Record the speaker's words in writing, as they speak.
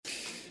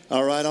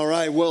All right, all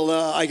right. Well,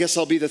 I guess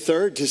I'll be the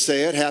third to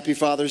say it. Happy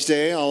Father's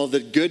Day, all of the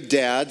good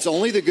dads,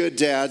 only the good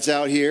dads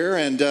out here.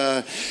 And,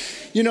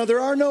 there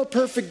are no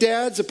perfect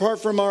dads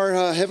apart from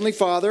our Heavenly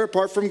Father,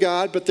 apart from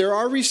God, but there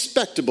are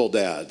respectable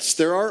dads.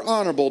 There are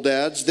honorable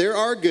dads. There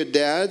are good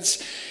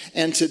dads.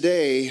 And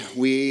today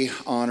we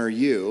honor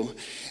you.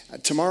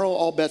 Tomorrow,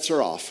 all bets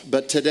are off.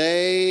 But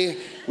today,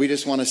 we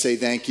just want to say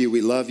thank you.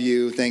 We love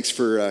you. Thanks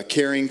for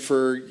caring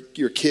for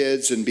your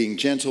kids and being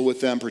gentle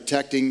with them,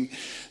 protecting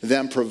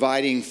them,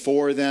 providing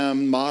for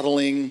them,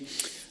 modeling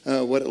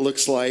what it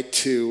looks like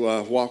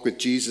to walk with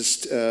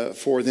Jesus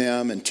for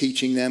them and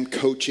teaching them,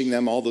 coaching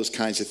them, all those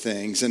kinds of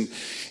things. And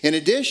in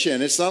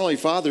addition, it's not only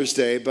Father's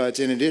Day, but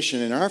in addition,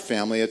 in our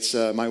family, it's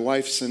my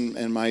wife's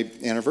and my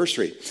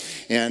anniversary.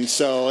 And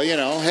so,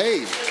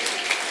 hey,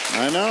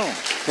 I know,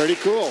 pretty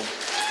cool.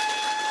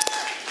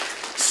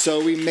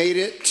 So we made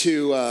it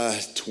to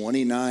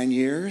 29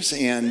 years,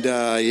 and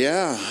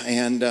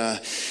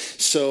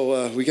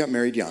so we got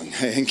married young,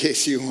 in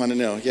case you want to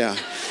know. Yeah,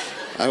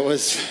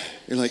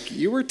 you're like,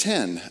 you were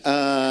 10.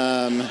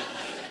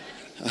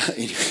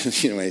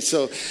 Anyway,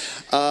 so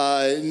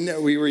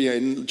no, we were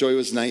young. Joy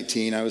was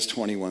 19, I was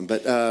 21.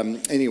 But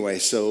anyway,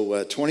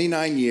 so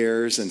 29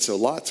 years, and so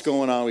lots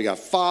going on. We got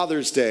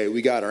Father's Day,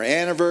 we got our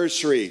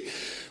anniversary.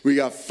 We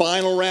got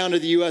final round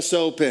of the U.S.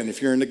 Open,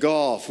 if you're into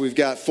golf. We've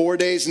got 4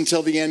 days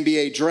until the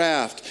NBA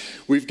draft.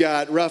 We've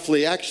got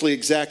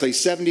exactly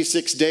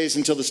 76 days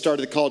until the start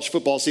of the college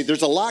football season.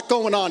 There's a lot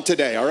going on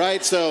today, all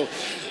right? So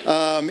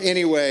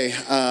anyway,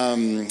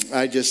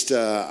 I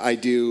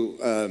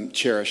do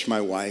cherish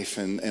my wife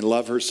and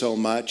love her so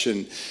much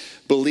and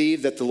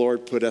believe that the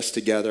Lord put us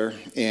together,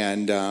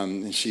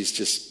 and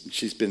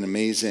she's been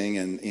amazing,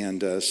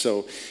 and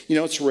so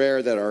it's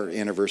rare that our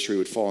anniversary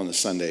would fall on a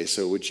Sunday.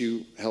 So would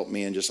you help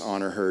me and just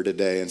honor her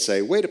today and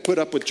say, way to put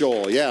up with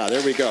Joel? Yeah,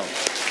 there we go.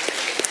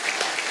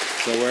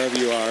 So wherever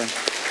you are,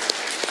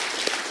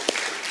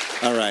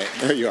 all right,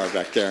 there you are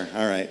back there.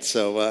 All right,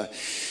 so.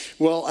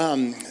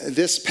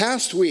 This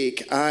past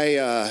week,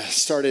 I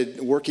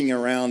started working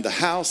around the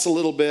house a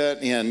little bit,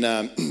 and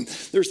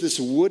there's this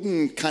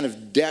wooden kind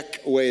of deck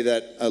way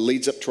that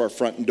leads up to our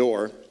front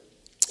door,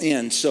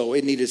 and so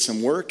it needed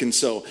some work, and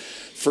so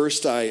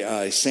first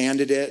I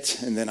sanded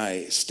it, and then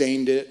I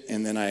stained it,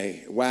 and then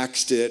I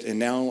waxed it, and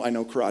now I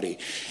know karate.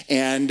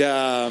 And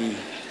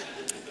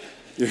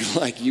you're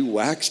like, you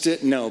waxed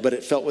it? No, but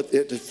it fit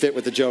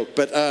with the joke.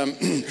 But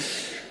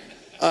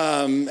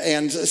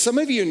and some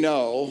of you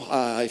know,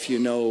 if you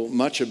know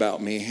much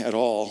about me at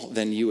all,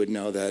 then you would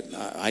know that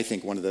I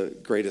think one of the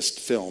greatest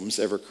films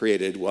ever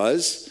created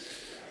was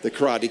The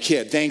Karate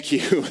Kid. Thank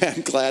you.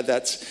 I'm glad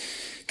that's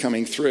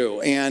coming through.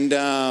 And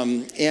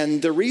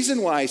the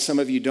reason why some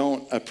of you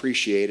don't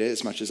appreciate it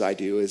as much as I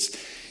do is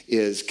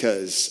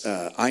because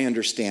I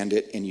understand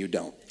it and you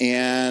don't.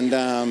 And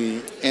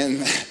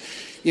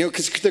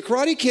because The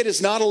Karate Kid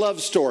is not a love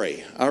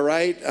story, all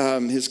right?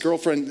 His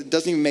girlfriend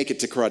doesn't even make it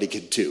to Karate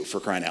Kid 2, for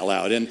crying out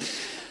loud. And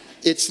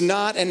it's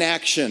not an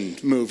action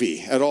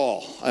movie at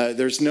all.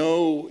 There's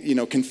no,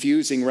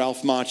 confusing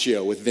Ralph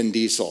Macchio with Vin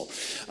Diesel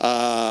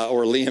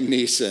or Liam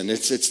Neeson.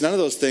 It's none of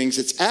those things.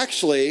 It's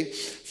actually,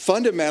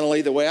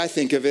 fundamentally, the way I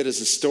think of it,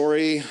 is a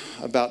story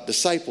about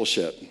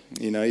discipleship.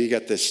 You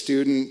got this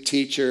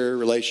student-teacher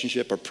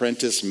relationship,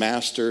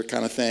 apprentice-master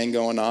kind of thing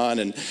going on,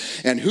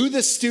 and who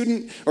the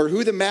student or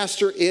who the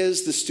master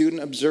is, the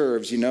student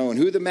observes, and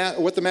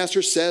what the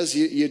master says,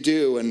 you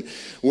do, and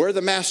where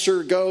the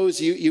master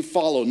goes, you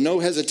follow. No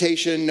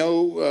hesitation,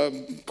 no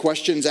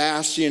questions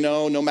asked,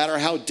 no matter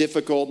how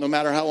difficult, no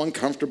matter how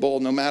uncomfortable,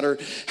 no matter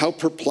how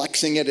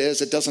perplexing it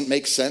is, it doesn't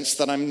make sense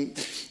that I'm,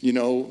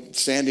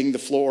 sanding the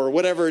floor,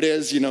 whatever it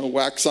is,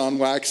 wax on,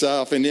 wax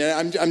off, and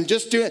I'm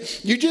just doing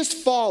it. You just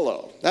follow.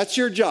 That's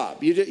your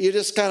job. You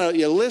just kind of,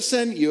 you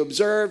listen, you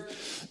observe,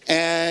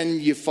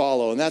 and you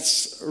follow. And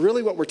that's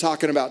really what we're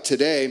talking about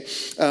today.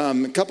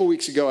 A couple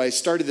weeks ago, I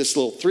started this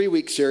little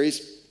 3-week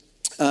series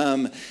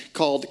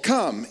called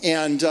Come.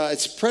 And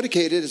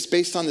it's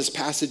based on this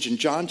passage in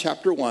John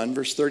chapter 1,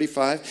 verse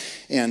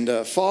 35 and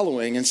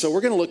following. And so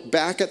we're going to look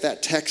back at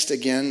that text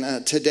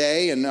again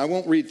today. And I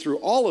won't read through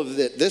all of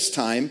it this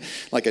time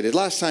like I did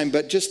last time,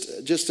 but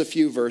just a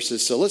few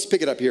verses. So let's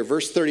pick it up here.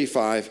 Verse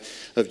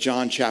 35 of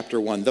John chapter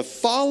 1. The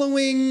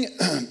following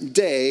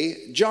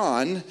day,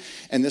 John,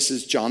 and this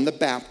is John the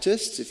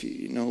Baptist, if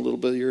you know a little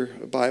bit of your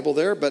Bible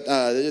there, but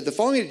the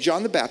following day,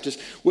 John the Baptist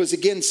was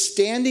again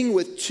standing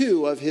with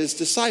 2 of his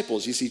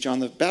disciples. You see, John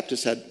the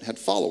Baptist had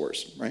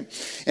followers, right?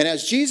 And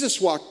as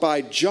Jesus walked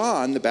by,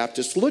 John the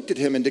Baptist looked at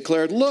him and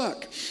declared,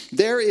 "Look,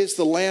 there is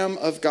the Lamb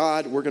of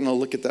God." We're going to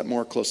look at that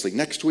more closely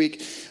next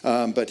week,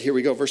 but here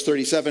we go, verse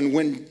 37.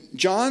 When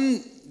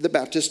John the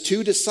Baptist,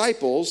 2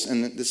 disciples,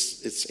 and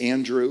it's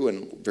Andrew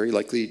and very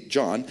likely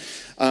John.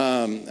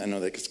 I know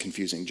that gets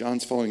confusing.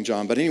 John's following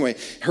John, but anyway,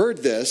 heard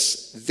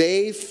this,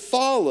 they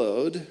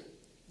followed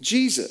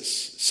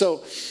Jesus.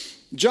 So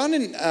John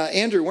and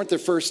Andrew weren't the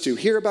first to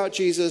hear about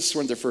Jesus,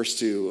 weren't the first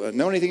to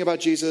know anything about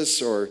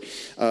Jesus or,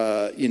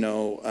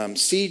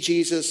 see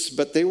Jesus,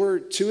 but they were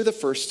two of the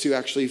first to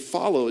actually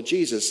follow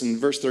Jesus. In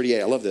verse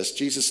 38, I love this.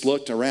 Jesus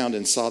looked around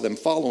and saw them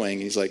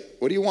following. He's like,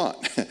 what do you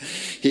want?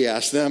 He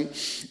asked them,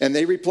 and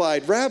they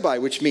replied, Rabbi,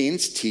 which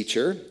means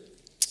teacher,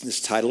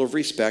 this title of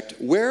respect,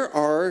 where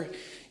are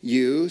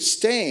you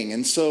staying?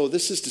 And so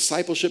this is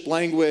discipleship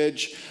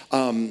language.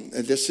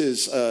 This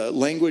is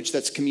language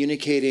that's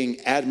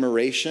communicating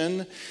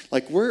admiration.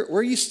 Like, where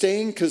are you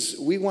staying? Because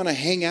we want to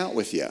hang out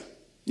with you.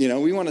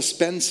 We want to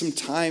spend some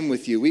time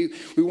with you.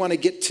 We want to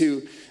get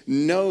to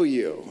know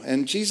you.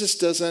 And Jesus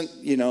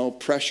doesn't,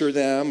 pressure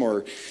them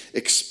or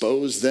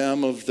expose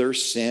them of their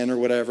sin or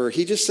whatever.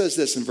 He just says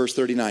this in verse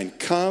 39,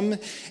 come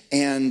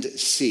and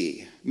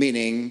see.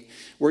 Meaning,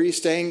 where are you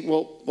staying?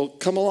 Well,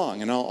 come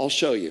along and I'll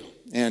show you.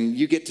 And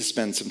you get to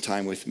spend some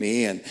time with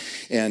me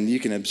and you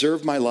can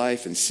observe my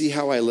life and see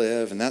how I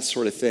live and that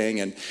sort of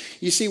thing. And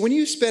you see, when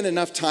you spend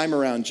enough time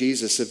around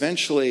Jesus,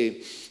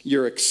 eventually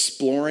your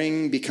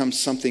exploring becomes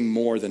something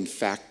more than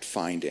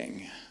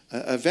fact-finding.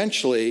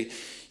 Eventually,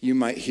 you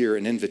might hear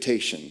an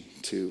invitation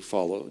to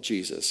follow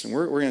Jesus. And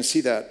we're going to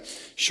see that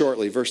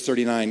shortly. Verse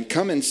 39,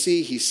 come and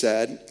see, he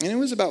said. And it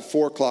was about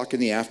 4 o'clock in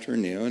the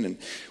afternoon. And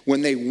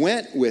when they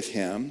went with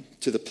him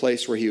to the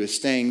place where he was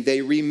staying,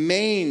 they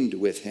remained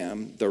with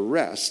him the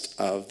rest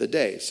of the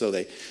day. So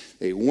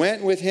they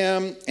went with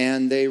him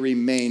and they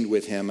remained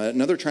with him.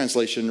 Another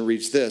translation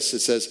reads this. It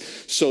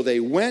says, so they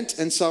went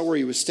and saw where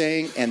he was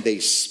staying and they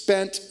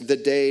spent the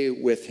day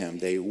with him.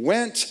 They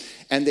went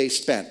and they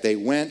spent. They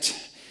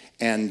went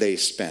and they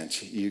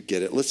spent. You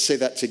get it. Let's say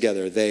that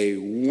together. They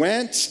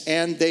went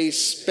and they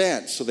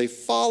spent. So they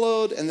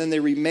followed and then they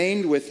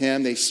remained with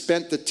him. They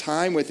spent the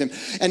time with him.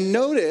 And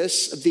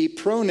notice the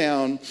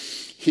pronoun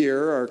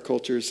here. Our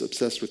culture is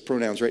obsessed with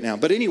pronouns right now.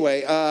 But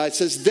anyway, it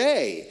says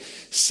they.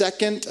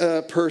 Second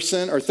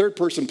person, or third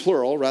person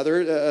plural,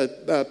 rather,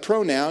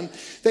 pronoun,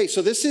 they.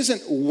 So this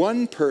isn't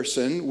one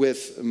person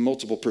with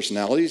multiple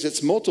personalities.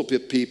 It's multiple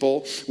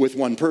people with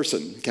one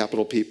person,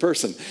 capital P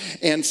person.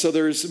 And so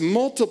there's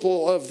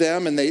multiple of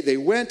them, and they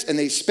went and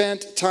they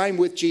spent time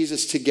with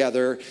Jesus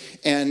together.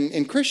 And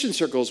in Christian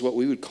circles, what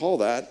we would call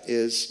that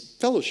is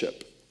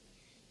fellowship.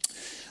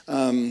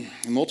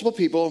 Multiple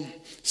people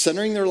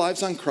centering their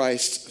lives on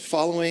Christ,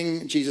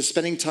 following Jesus,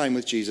 spending time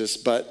with Jesus,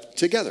 but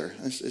together.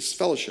 It's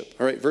fellowship.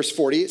 All right, verse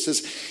 40, it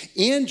says,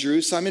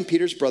 Andrew, Simon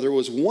Peter's brother,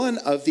 was one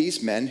of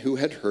these men who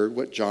had heard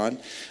what John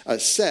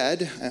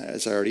said,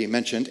 as I already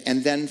mentioned,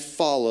 and then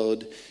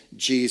followed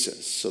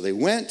Jesus. So they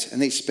went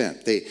and they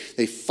spent. They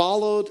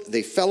followed,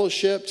 they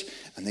fellowshipped,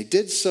 and they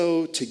did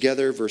so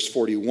together. Verse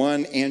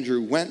 41,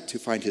 Andrew went to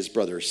find his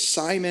brother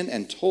Simon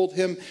and told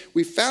him,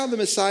 we found the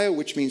Messiah,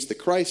 which means the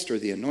Christ or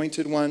the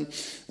anointed one,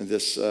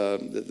 this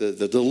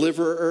the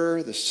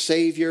deliverer, the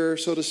savior,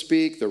 so to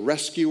speak, the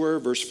rescuer.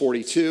 Verse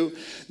 42,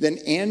 then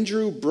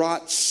Andrew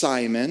brought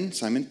Simon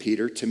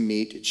Peter, to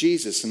meet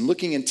Jesus. And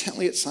looking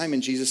intently at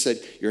Simon, Jesus said,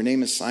 your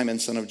name is Simon,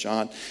 son of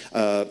John,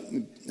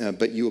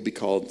 but you will be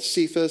called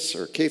Cephas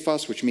or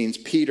Cephas, which means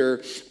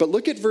Peter. But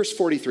look at verse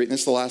 43, and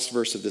this is the last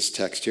verse of this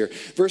text here.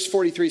 Verse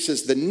 43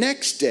 says, the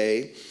next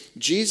day,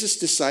 Jesus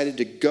decided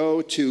to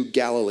go to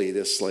Galilee,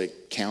 this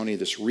county,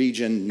 this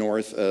region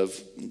north of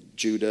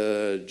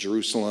Judah,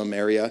 Jerusalem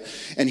area.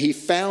 And he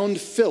found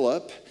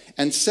Philip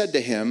and said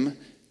to him,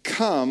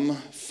 come,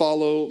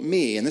 follow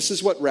me. And this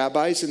is what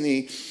rabbis in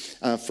the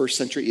first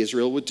century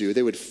Israel would do.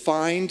 They would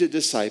find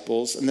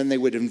disciples, and then they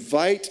would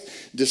invite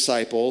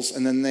disciples,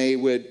 and then they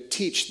would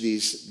teach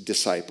these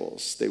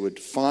disciples. They would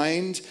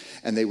find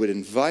and they would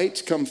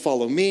invite, come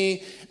follow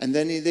me, and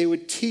then they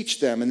would teach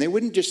them. And they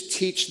wouldn't just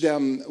teach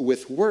them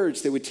with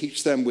words, they would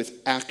teach them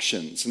with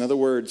actions. In other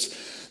words,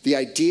 the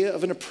idea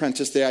of an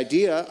apprentice, the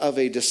idea of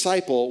a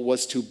disciple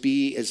was to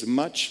be as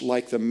much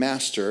like the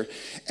master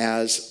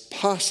as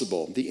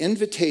possible. The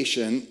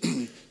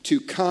invitation to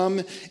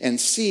come and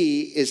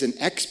see is an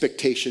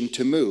expectation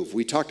to move.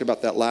 We talked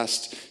about that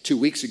last 2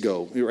 weeks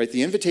ago, right?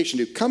 The invitation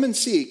to come and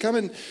see, come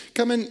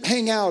and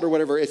hang out or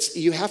whatever. It's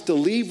you have to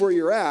leave where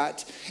you're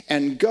at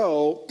and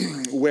go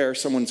where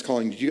someone's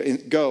calling you.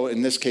 Go,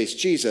 in this case,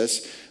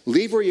 Jesus.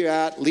 Leave where you're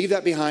at, leave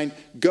that behind,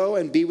 go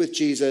and be with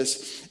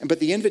Jesus. But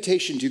the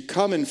invitation to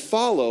come and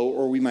follow,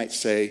 or we might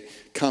say,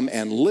 come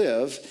and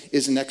live,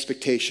 is an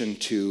expectation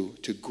to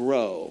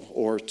grow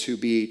or to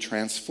be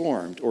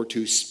transformed or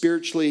to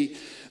spiritually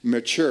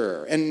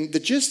mature. And the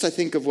gist, I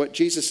think, of what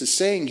Jesus is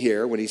saying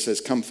here when he says,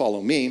 come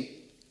follow me,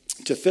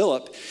 to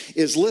Philip,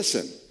 is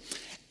listen,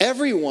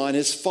 everyone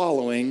is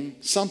following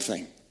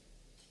something.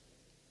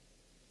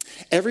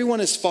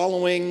 Everyone is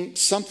following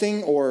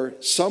something or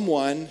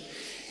someone,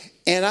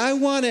 and I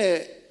want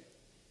to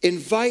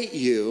invite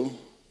you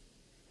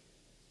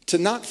to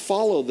not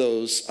follow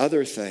those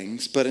other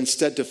things, but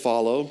instead to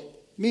follow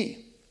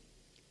me.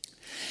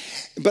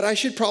 But I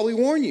should probably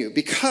warn you,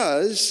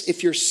 because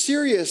if you're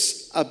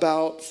serious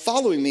about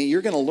following me,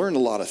 you're going to learn a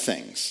lot of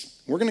things.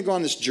 We're going to go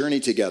on this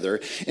journey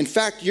together. In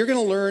fact, you're going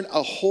to learn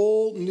a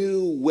whole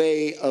new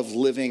way of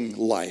living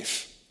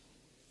life.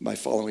 by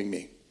following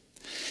me.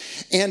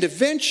 And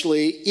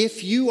eventually,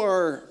 if you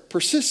are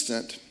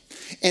persistent,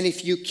 and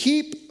if you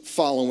keep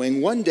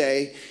following, one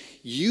day,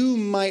 you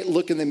might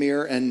look in the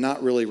mirror and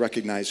not really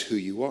recognize who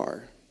you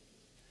are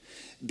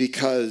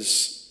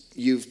because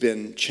you've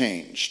been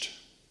changed.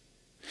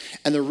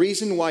 And the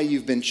reason why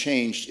you've been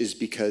changed is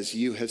because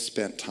you have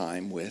spent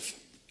time with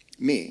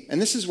me.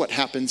 And this is what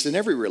happens in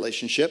every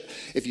relationship.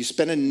 If you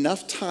spend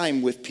enough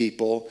time with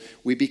people,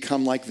 we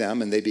become like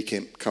them and they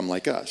become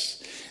like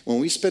us. When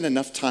we spend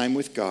enough time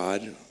with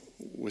God,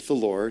 with the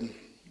Lord,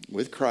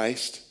 with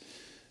Christ,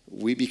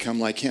 we become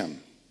like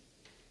him.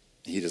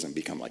 He doesn't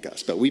become like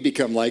us, but we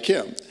become like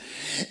him.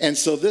 And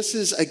so this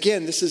is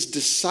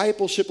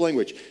discipleship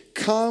language.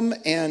 Come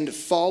and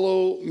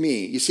follow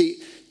me. You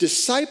see,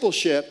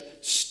 discipleship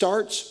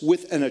starts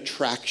with an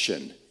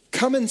attraction.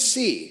 Come and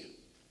see.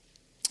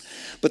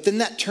 But then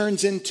that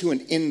turns into an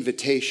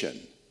invitation.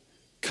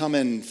 Come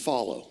and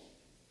follow.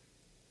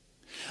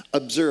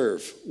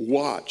 Observe,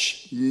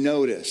 watch,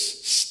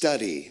 notice,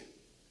 study.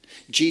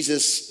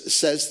 Jesus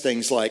says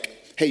things like,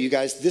 hey, you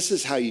guys, this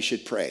is how you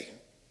should pray.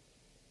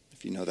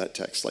 If you know that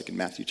text, like in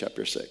Matthew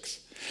chapter 6.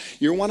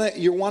 You're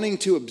wanting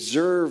to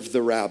observe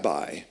the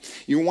rabbi.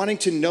 You're wanting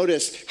to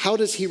notice, how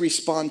does he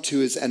respond to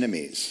his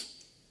enemies?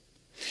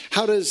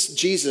 How does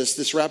Jesus,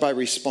 this rabbi,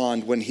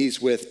 respond when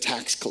he's with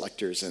tax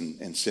collectors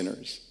and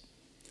sinners?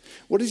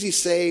 What does he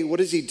say? What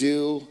does he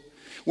do?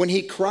 When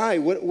he cries,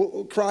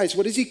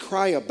 what does he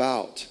cry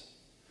about?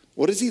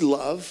 What does he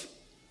love?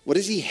 What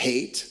does he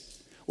hate?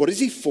 What is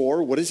he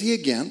for? What is he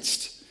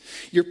against?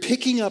 You're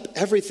picking up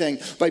everything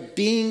by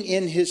being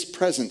in his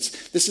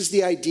presence. This is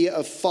the idea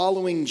of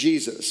following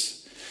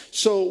Jesus.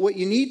 So what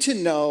you need to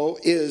know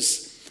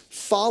is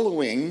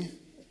following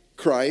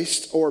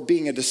Christ, or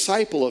being a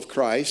disciple of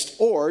Christ,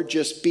 or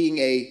just being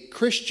a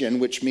Christian,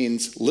 which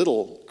means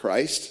little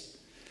Christ.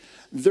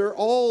 They're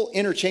all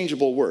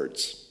interchangeable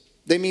words.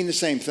 They mean the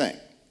same thing.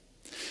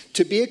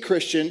 To be a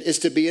Christian is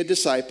to be a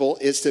disciple,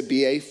 is to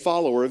be a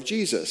follower of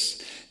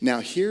Jesus. Now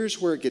here's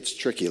where it gets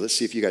tricky. Let's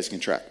see if you guys can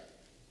track.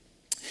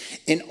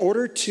 In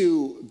order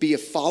to be a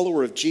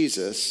follower of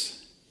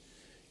Jesus,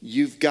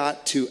 you've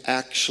got to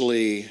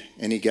actually,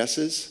 any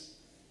guesses?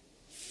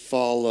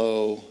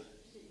 Follow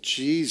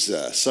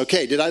Jesus.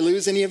 Okay, did I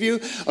lose any of you?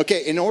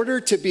 Okay, in order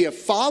to be a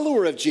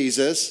follower of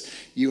Jesus,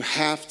 you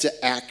have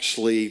to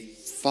actually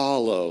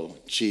follow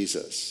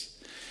Jesus.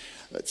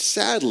 But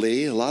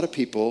sadly, a lot of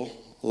people,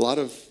 a lot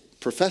of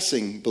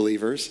professing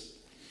believers,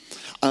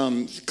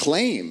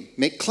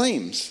 make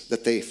claims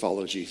that they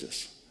follow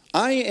Jesus.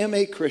 I am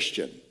a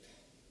Christian.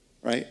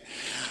 Right?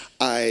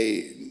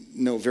 I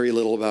know very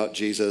little about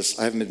Jesus.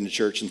 I haven't been to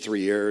church in 3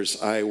 years.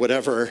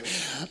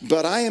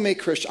 But I am a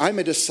Christian. I'm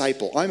a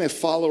disciple. I'm a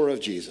follower of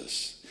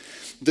Jesus.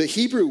 The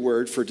Hebrew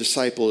word for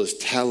disciple is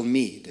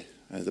talmid.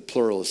 The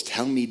plural is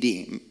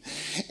talmidim.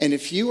 And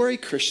if you are a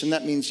Christian,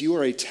 that means you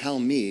are a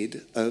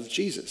talmid of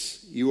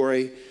Jesus. You are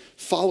a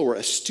follower,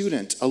 a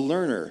student, a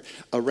learner,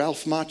 a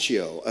Ralph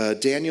Macchio, a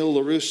Daniel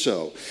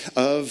LaRusso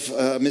of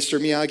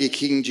Mr. Miyagi,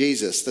 King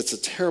Jesus. That's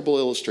a terrible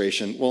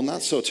illustration. Well,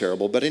 not so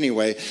terrible, but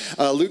anyway,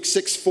 Luke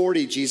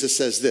 6:40, Jesus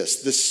says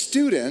this: the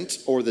student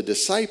or the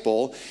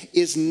disciple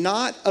is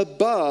not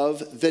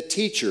above the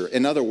teacher.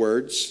 In other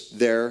words,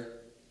 they're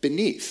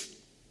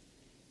beneath.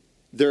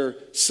 They're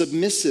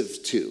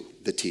submissive to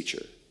the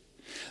teacher.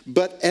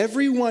 But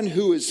everyone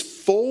who is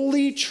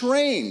fully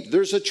trained,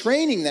 there's a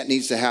training that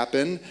needs to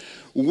happen,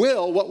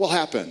 what will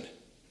happen?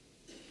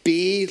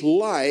 Be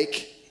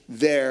like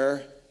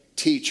their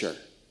teacher.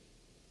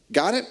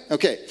 Got it?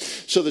 Okay.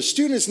 So the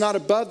student is not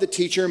above the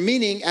teacher,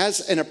 meaning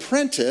as an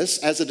apprentice,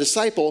 as a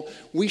disciple,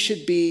 we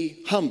should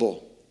be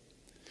humble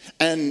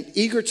and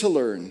eager to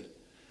learn.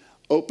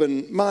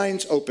 Open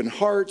minds, open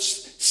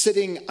hearts,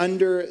 sitting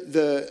under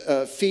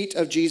the feet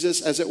of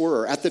Jesus, as it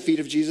were, or at the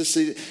feet of Jesus,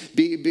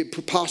 be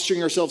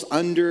posturing ourselves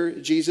under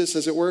Jesus,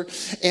 as it were.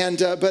 And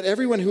but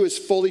everyone who is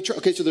fully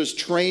okay, so there's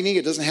training.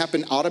 It doesn't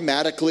happen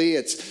automatically.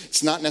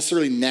 It's not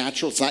necessarily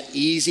natural. It's not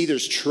easy.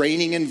 There's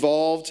training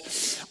involved.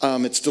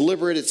 It's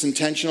deliberate. It's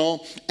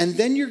intentional. And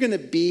then you're going to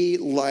be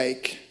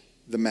like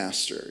the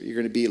master. You're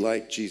going to be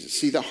like Jesus.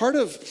 See, the heart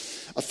of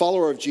a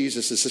follower of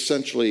Jesus is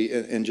essentially,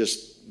 in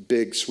just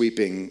big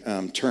sweeping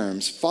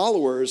terms,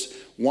 followers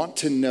want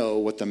to know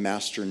what the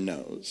master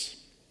knows.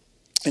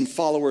 And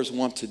followers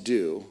want to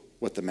do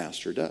what the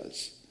master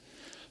does.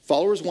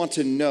 Followers want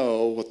to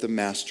know what the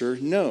master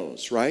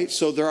knows, right?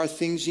 So there are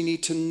things you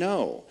need to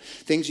know,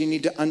 things you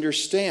need to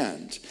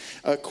understand,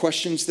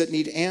 questions that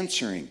need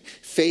answering.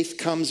 Faith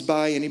comes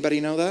by, anybody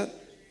know that?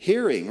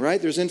 Hearing,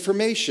 right? There's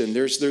information,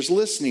 there's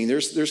listening,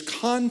 there's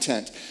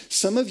content.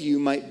 Some of you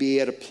might be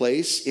at a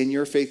place in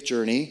your faith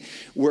journey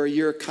where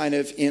you're kind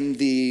of in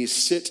the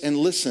sit and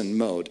listen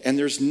mode. And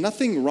there's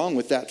nothing wrong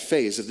with that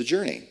phase of the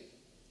journey.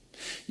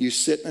 You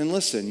sit and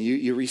listen,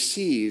 you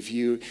receive,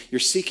 you're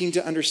seeking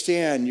to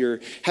understand,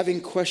 you're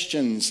having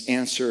questions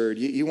answered.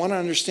 You want to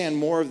understand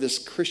more of this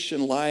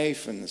Christian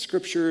life and the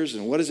scriptures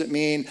and what does it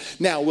mean.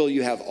 Now, will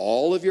you have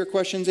all of your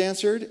questions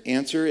answered?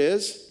 Answer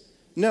is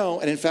no,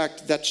 and in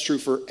fact, that's true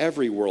for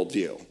every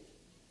worldview.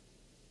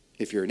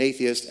 If you're an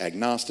atheist,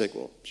 agnostic,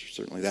 well,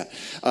 certainly that.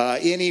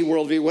 Any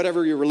worldview,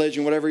 whatever your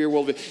religion, whatever your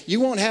worldview, you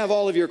won't have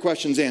all of your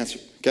questions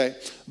answered, okay?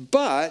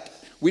 But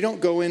we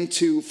don't go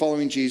into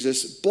following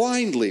Jesus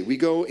blindly. We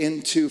go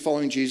into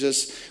following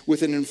Jesus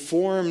with an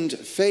informed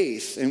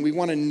faith, and we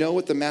want to know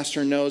what the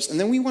Master knows, and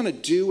then we want to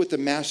do what the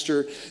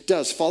Master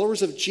does.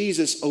 Followers of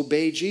Jesus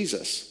obey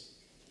Jesus.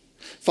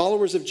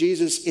 Followers of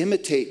Jesus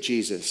imitate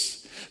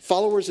Jesus.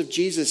 Followers of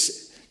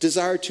Jesus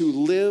desire to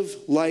live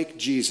like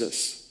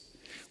Jesus.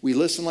 We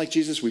listen like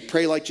Jesus, we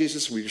pray like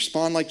Jesus, we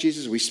respond like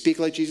Jesus, we speak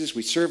like Jesus,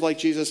 we serve like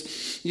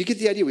Jesus. You get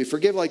the idea. We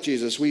forgive like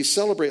Jesus, we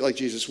celebrate like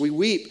Jesus, we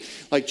weep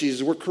like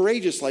Jesus, we're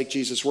courageous like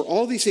Jesus. We're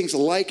all these things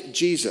like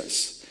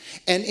Jesus.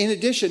 And in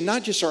addition,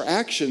 not just our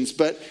actions,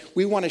 but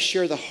we want to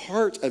share the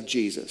heart of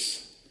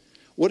Jesus.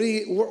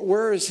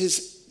 Where is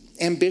his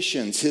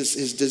ambitions,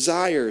 his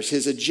desires,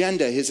 his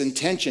agenda, his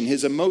intention,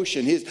 his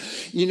emotion?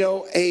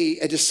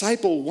 A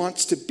disciple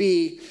wants to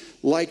be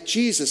like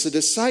Jesus. A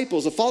disciple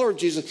is a follower of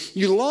Jesus.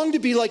 You long to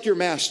be like your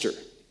master.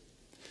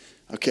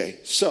 Okay,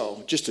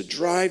 so just to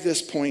drive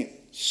this point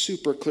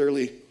super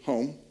clearly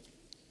home,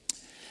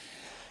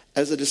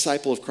 as a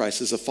disciple of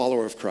Christ, as a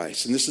follower of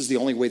Christ, and this is the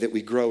only way that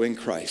we grow in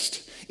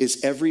Christ,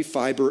 is every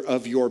fiber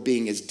of your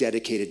being is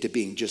dedicated to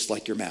being just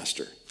like your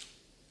master.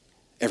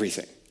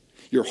 Everything.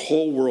 Your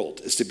whole world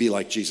is to be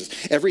like Jesus.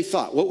 Every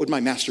thought, what would my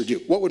master do?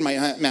 What would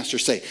my master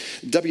say?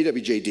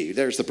 WWJD,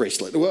 there's the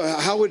bracelet.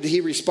 How would he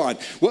respond?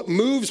 What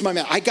moves my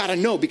master? I got to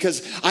know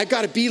because I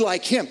got to be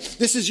like him.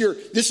 This is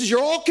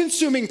your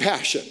all-consuming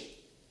passion.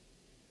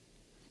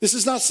 This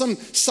is not some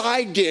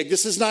side gig.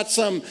 This is not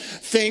some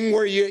thing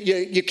where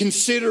you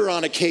consider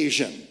on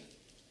occasion.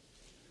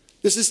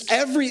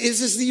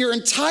 Your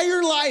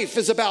entire life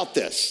is about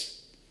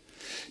this.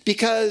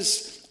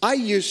 Because I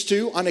used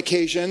to, on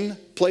occasion,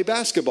 play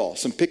basketball,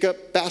 some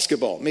pickup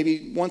basketball,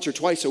 maybe once or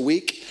twice a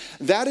week.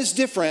 That is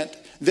different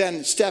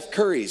than Steph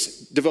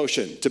Curry's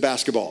devotion to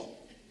basketball,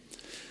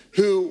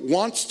 who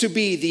wants to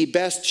be the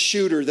best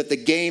shooter that the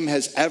game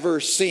has ever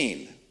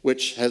seen,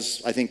 which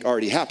has, I think,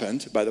 already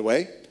happened, by the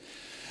way.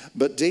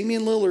 But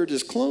Damian Lillard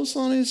is close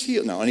on his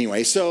heel. No,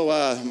 anyway, so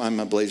I'm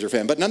a Blazer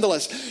fan. But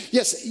nonetheless,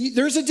 yes,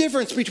 there's a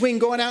difference between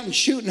going out and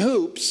shooting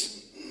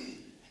hoops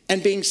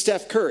and being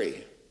Steph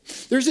Curry.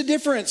 There's a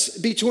difference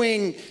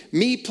between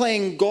me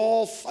playing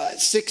golf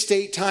 6 to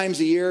 8 times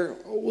a year.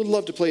 Would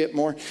love to play it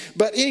more.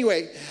 But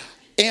anyway,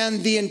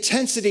 and the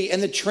intensity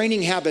and the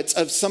training habits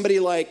of somebody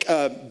like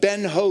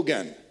Ben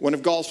Hogan, one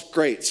of golf's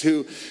greats,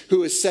 who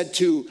is said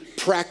to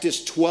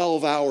practice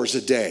 12 hours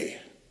a day.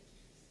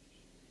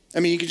 I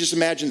mean, you can just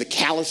imagine the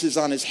calluses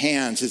on his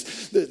hands,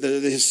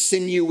 his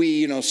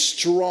sinewy,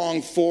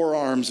 strong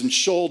forearms and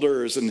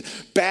shoulders and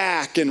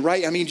back and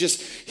right. I mean,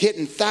 just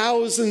hitting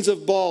thousands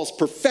of balls,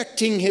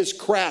 perfecting his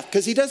craft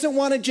because he doesn't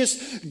want to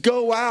just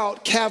go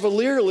out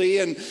cavalierly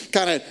and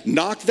kind of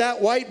knock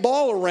that white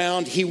ball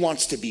around. He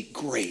wants to be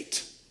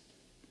great.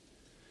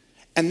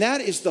 And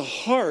that is the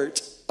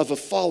heart of a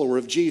follower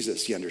of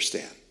Jesus, you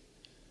understand.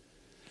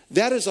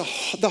 That is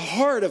the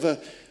heart of a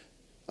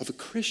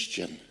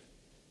Christian.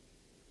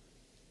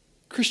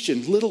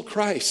 Christian, little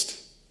Christ.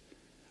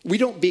 We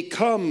don't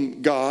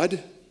become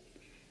God,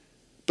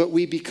 but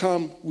we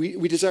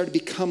desire to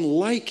become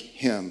like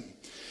him.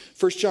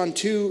 1 John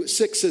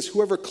 2:6 says,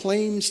 whoever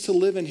claims to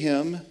live in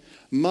him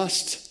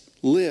must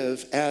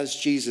live as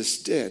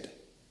Jesus did.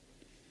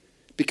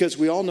 Because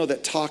we all know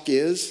that talk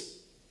is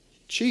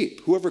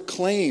cheap. Whoever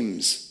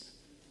claims,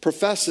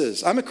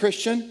 professes, I'm a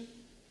Christian.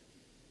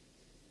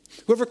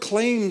 Whoever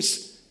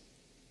claims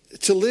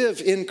to live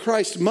in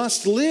Christ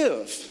must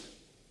live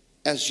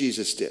as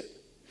Jesus did.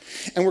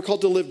 And we're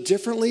called to live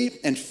differently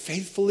and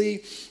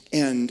faithfully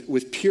and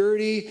with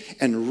purity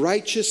and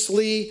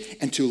righteously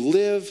and to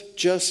live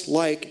just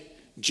like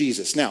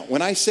Jesus. Now,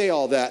 when I say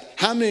all that,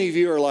 how many of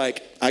you are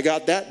like, I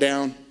got that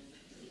down?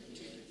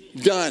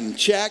 Done.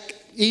 Check.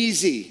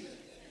 Easy.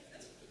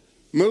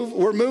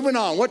 We're moving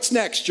on. What's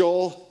next,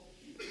 Joel?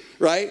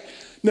 Right?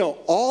 No,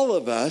 all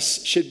of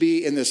us should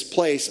be in this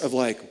place of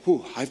like,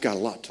 whew, I've got a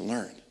lot to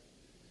learn.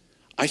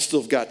 I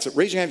still have got to,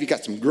 raise your hand if you've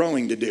got some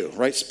growing to do,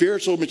 right?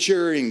 Spiritual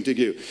maturing to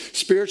do.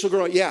 Spiritual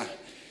growing, yeah.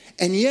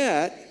 And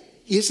yet,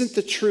 isn't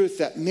the truth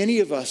that many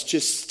of us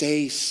just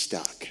stay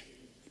stuck?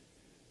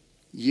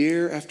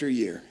 Year after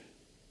year,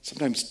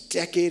 sometimes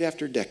decade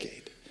after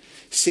decade,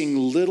 seeing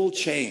little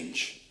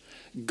change.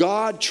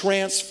 God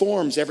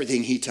transforms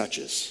everything he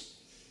touches.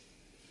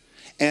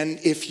 And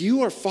if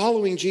you are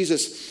following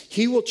Jesus,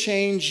 he will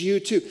change you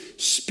too.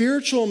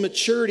 Spiritual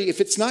maturity,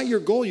 if it's not your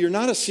goal, you're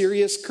not a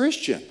serious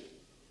Christian.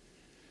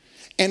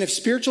 And if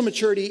spiritual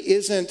maturity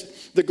isn't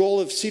the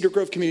goal of Cedar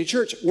Grove Community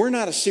Church, we're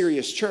not a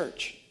serious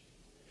church.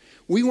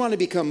 We want to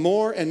become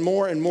more and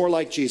more and more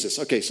like Jesus.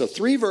 Okay, so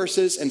 3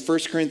 verses in 1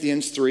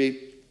 Corinthians 3.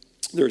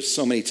 There's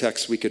so many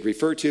texts we could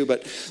refer to,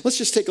 but let's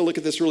just take a look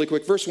at this really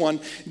quick. Verse 1,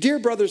 dear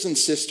brothers and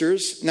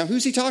sisters. Now,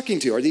 who's he talking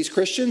to? Are these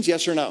Christians?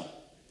 Yes or no?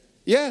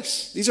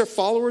 Yes, these are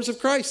followers of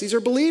Christ. These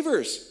are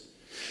believers.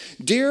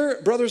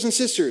 Dear brothers and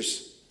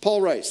sisters,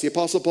 Paul writes, the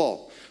Apostle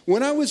Paul,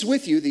 when I was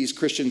with you, these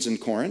Christians in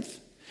Corinth,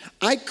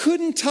 I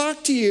couldn't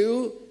talk to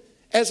you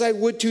as I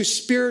would to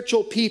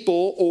spiritual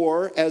people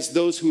or as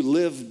those who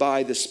live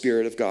by the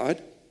Spirit of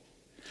God.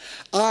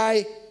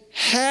 I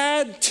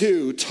had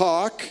to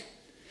talk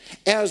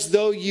as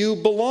though you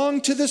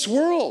belong to this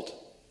world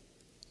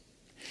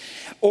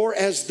or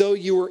as though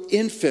you were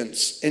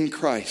infants in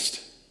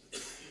Christ.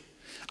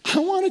 I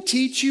want to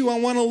teach you. I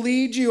want to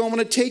lead you. I want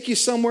to take you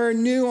somewhere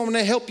new. I want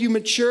to help you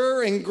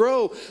mature and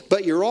grow.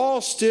 But you're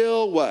all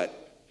still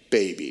what?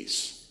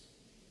 Babies.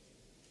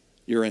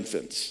 You're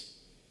infants.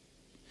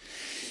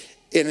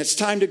 And it's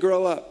time to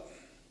grow up.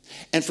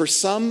 And for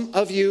some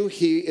of you,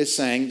 he is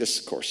saying, this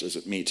of course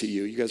isn't me to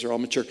you. You guys are all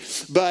mature.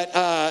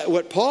 But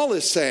what Paul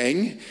is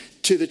saying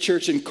to the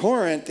church in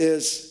Corinth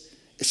is,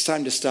 it's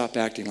time to stop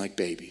acting like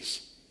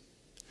babies.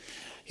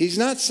 He's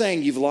not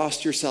saying you've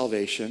lost your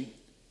salvation.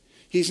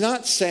 He's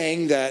not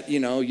saying that,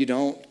 you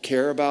don't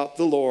care about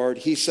the Lord.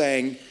 He's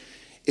saying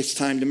it's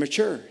time to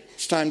mature.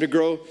 It's time to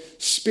grow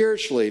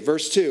spiritually.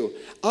 Verse 2,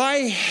 I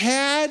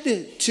had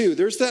to.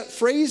 There's that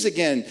phrase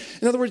again.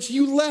 In other words,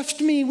 you left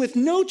me with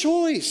no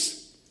choice.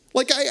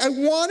 Like I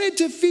wanted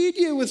to feed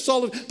you with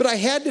solid, but I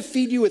had to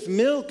feed you with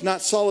milk,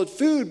 not solid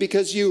food,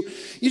 because you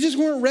just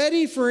weren't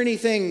ready for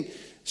anything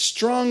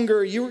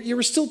stronger. You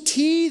were still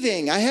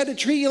teething. I had to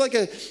treat you like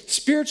a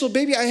spiritual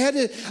baby. I had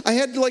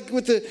to like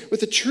with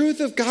the truth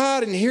of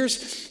God, and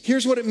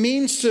here's what it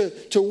means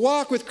to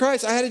walk with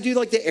Christ. I had to do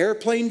like the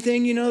airplane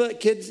thing,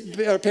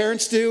 that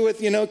parents do with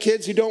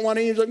kids who don't want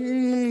to, like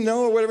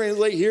no, or whatever. It's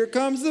like, here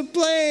comes the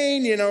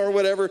plane, or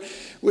whatever.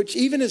 Which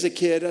even as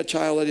a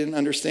child, I didn't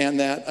understand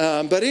that.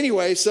 But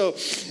anyway,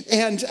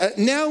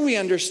 now we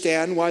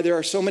understand why there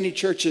are so many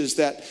churches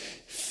that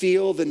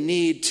feel the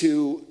need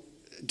to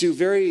do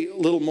very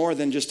little more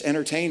than just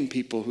entertain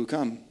people who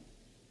come.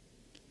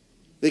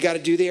 They got to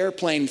do the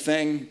airplane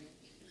thing.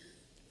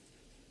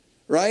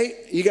 Right?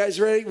 You guys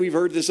ready? We've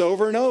heard this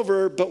over and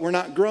over, but we're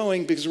not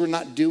growing because we're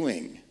not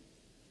doing.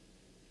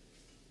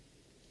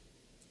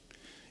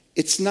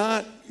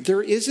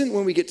 There isn't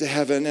when we get to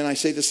heaven, and I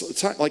say this,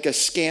 it's not like a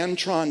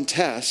Scantron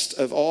test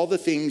of all the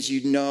things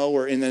and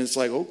then it's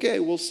like, okay,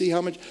 we'll see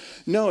how much.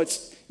 No,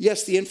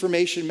 yes, the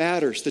information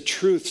matters. The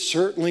truth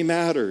certainly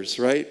matters,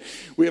 right?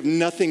 We have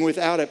nothing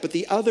without it. But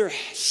the other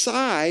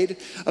side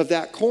of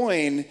that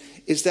coin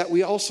is that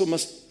we also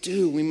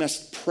we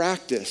must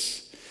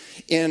practice.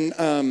 In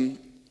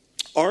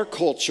our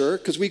culture,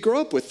 because we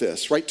grow up with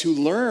this, right? To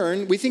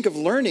learn, we think of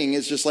learning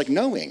as just like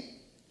knowing,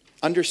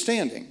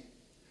 understanding.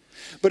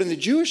 But in the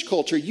Jewish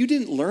culture, you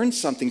didn't learn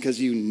something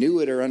because you knew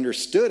it or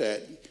understood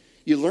it.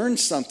 You learned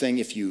something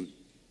if you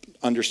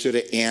understood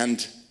it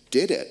and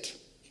did it.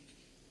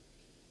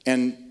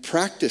 And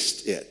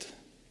practiced it.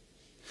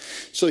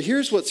 So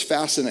here's what's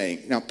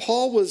fascinating. Now,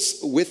 Paul was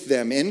with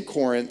them in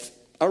Corinth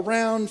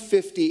around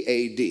 50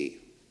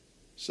 AD.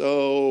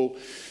 So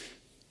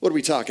what are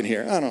we talking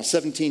here? I don't know,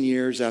 17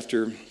 years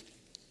after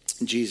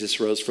Jesus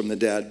rose from the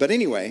dead. But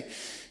anyway,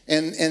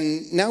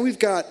 and now we've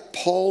got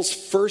Paul's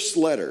first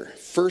letter,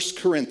 1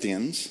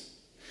 Corinthians,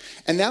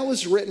 and that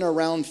was written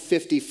around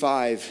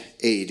 55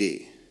 AD.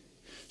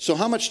 So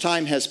how much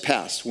time has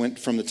passed? Went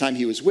from the time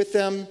he was with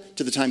them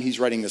to the time he's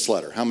writing this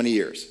letter. How many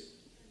years?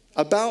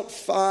 About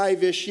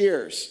 5-ish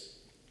years.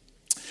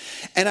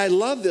 And I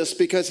love this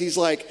because he's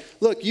like,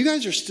 look, you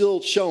guys are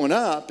still showing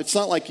up. It's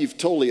not like you've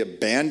totally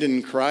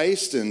abandoned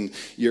Christ and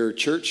your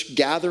church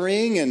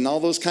gathering and all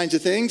those kinds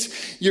of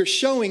things. You're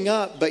showing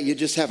up, but you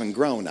just haven't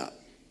grown up.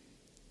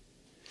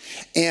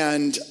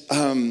 And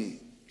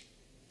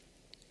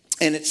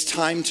it's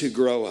time to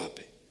grow up.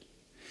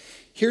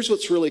 Here's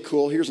what's really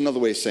cool. Here's another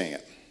way of saying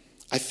it.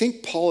 I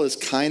think Paul is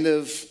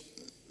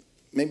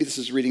maybe this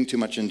is reading too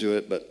much into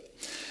it, but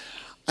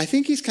I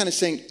think he's kind of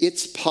saying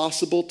it's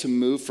possible to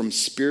move from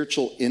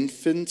spiritual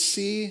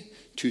infancy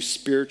to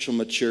spiritual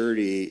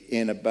maturity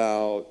in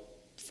about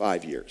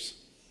 5 years.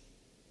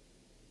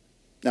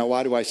 Now,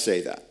 why do I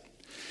say that?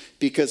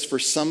 Because for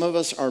some of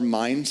us, our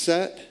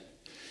mindset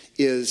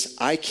is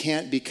I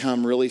can't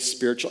become really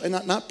spiritual, and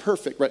not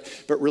perfect,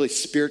 right, but really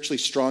spiritually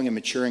strong and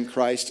mature in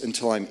Christ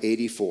until I'm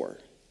 84,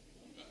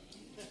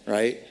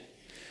 right?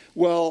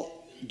 Well,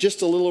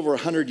 just a little over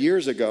 100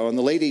 years ago, in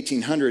the late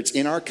 1800s,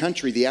 in our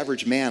country, the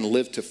average man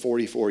lived to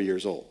 44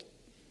 years old.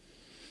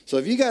 So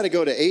if you got to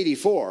go to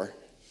 84,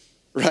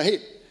 right,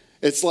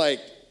 it's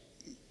like,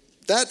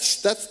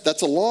 that's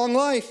a long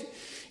life.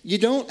 You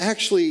don't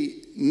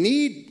actually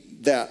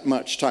need that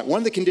much time. One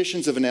of the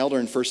conditions of an elder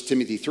in 1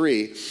 Timothy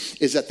 3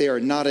 is that they are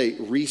not a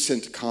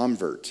recent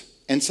convert.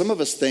 And some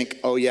of us think,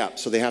 oh yeah,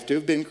 so they have to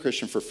have been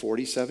Christian for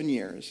 47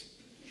 years.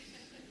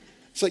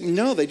 It's like,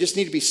 no, they just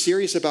need to be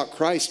serious about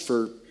Christ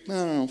for,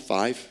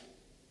 5.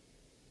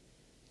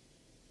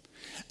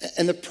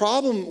 And the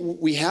problem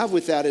we have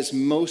with that is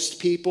most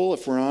people,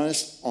 if we're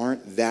honest,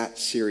 aren't that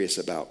serious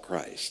about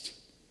Christ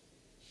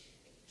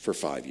for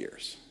 5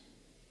 years.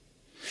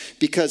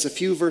 Because a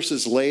few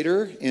verses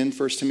later in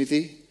 1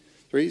 Timothy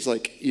 3, he's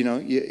like,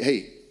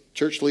 hey,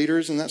 church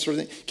leaders and that sort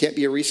of thing, can't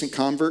be a recent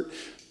convert.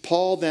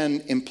 Paul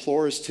then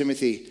implores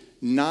Timothy,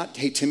 Not,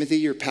 hey, Timothy,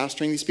 you're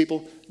pastoring these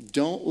people.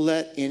 Don't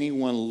let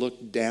anyone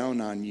look down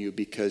on you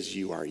because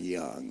you are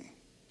young.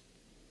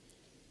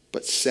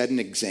 But set an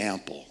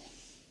example,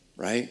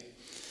 right?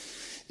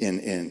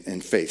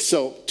 In faith.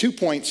 So 2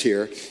 points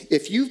here.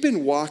 If you've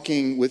been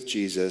walking with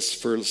Jesus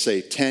for,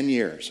 say, 10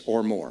 years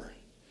or more,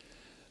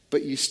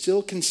 but you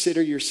still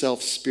consider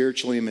yourself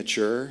spiritually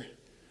immature,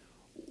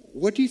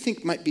 what do you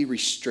think might be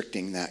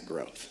restricting that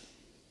growth?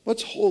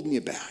 What's holding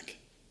you back?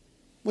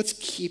 What's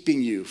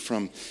keeping you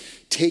from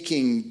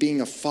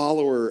being a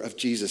follower of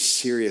Jesus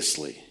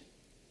seriously?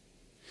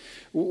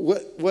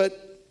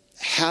 What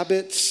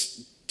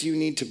habits do you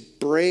need to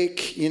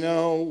break?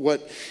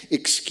 What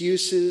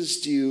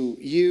excuses do you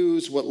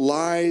use? What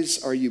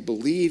lies are you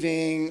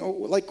believing?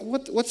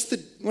 What's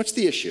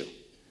the issue?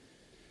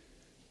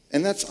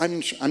 And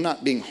I'm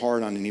not being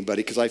hard on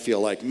anybody because I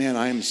feel like, man,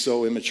 I am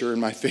so immature in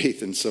my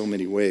faith in so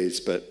many ways.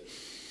 But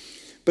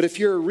if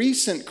you're a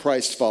recent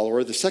Christ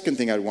follower, the second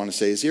thing I'd want to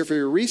say is, if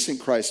you're a recent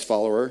Christ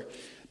follower,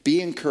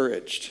 be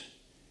encouraged.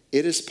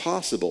 It is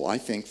possible, I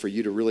think, for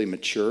you to really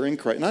mature in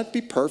Christ. Not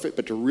be perfect,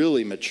 but to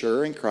really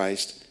mature in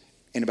Christ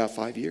in about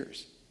 5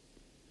 years.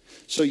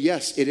 So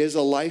yes, it is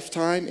a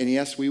lifetime. And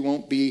yes, we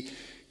won't be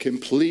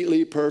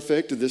completely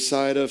perfect this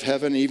side of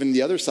heaven. Even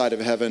the other side of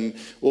heaven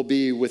will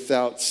be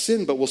without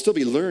sin, but we'll still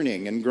be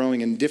learning and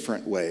growing in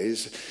different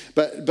ways.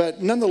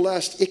 But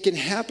nonetheless, it can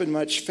happen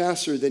much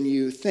faster than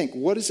you think.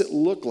 What does it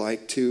look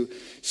like to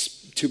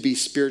be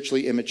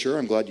spiritually immature?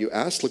 I'm glad you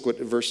asked. Look what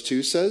verse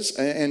 2 says.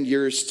 And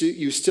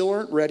you still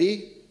aren't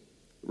ready.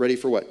 Ready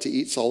for what? To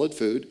eat solid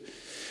food.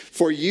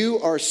 For you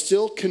are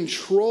still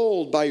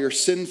controlled by your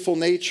sinful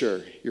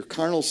nature, your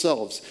carnal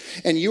selves.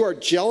 And you are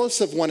jealous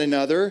of one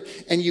another,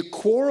 and you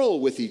quarrel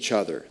with each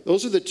other.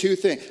 Those are the two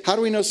things. How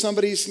do we know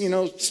somebody's,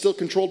 still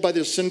controlled by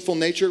their sinful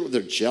nature?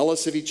 They're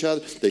jealous of each other.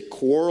 They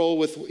quarrel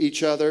with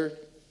each other.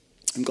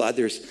 I'm glad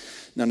there's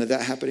none of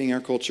that happening in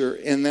our culture.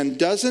 And then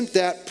doesn't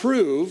that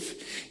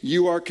prove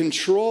you are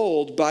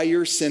controlled by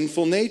your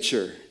sinful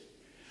nature?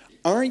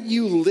 Aren't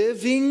you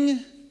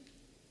living?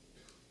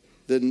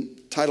 The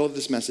title of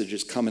this message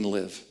is Come and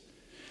Live.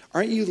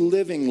 Aren't you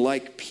living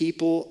like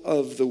people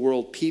of the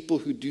world, people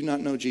who do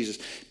not know Jesus,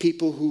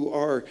 people who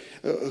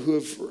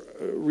have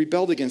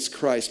rebelled against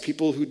Christ,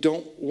 people who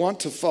don't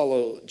want to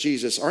follow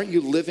Jesus? Aren't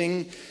you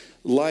living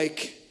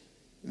like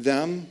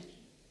them?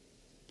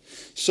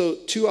 So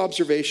 2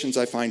 observations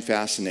I find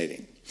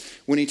fascinating.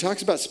 When he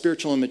talks about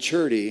spiritual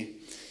immaturity,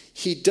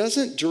 he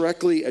doesn't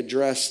directly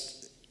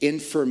address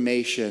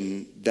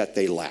information that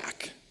they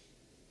lack.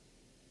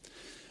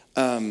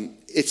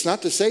 It's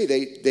not to say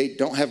they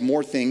don't have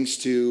more things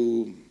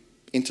to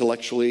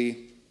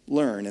intellectually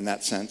learn in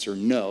that sense, or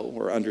know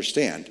or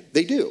understand.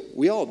 They do.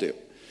 We all do.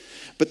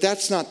 But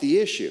that's not the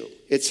issue.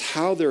 It's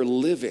how they're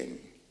living.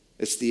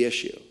 It's the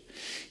issue.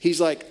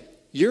 He's like,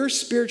 you're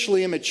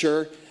spiritually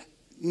immature,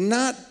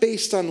 not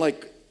based on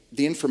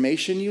the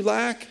information you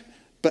lack,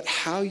 but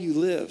how you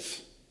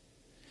live.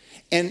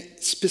 And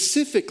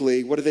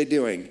specifically, what are they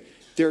doing?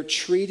 They're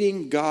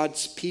treating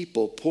God's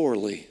people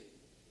poorly.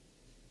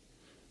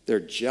 They're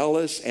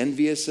jealous,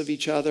 envious of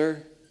each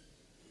other,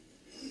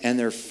 and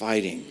they're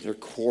fighting, they're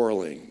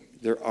quarreling,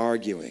 they're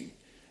arguing,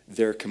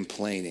 they're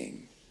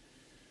complaining.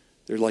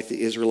 They're like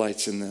the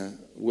Israelites in the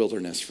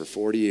wilderness for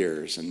 40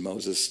 years, and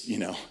Moses,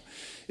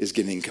 is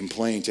getting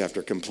complaint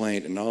after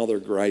complaint, and all their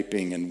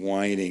griping and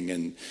whining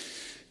and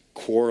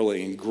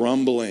quarreling and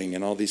grumbling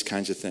and all these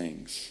kinds of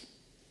things.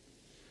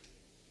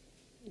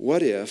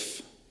 What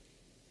if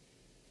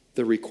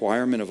the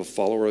requirement of a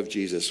follower of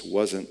Jesus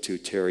wasn't to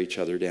tear each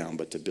other down,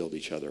 but to build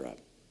each other up?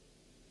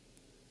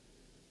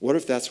 What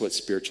if that's what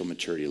spiritual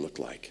maturity looked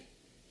like?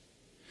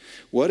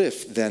 What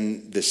if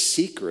then the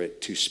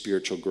secret to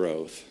spiritual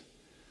growth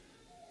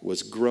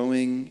was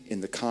growing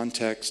in the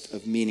context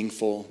of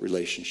meaningful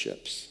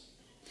relationships?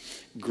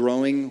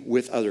 Growing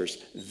with others.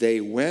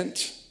 They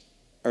went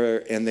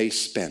and they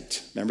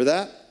spent. Remember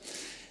that?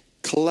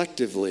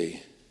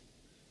 Collectively,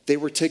 they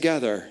were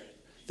together.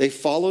 They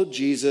followed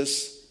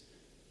Jesus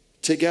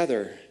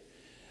together.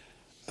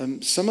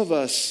 Some of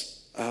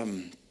us,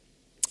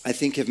 I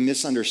think, have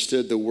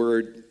misunderstood the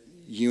word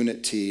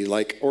unity,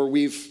 or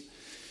we've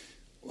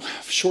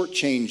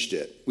shortchanged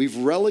it. We've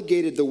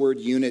relegated the word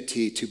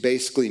unity to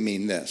basically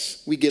mean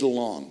this: we get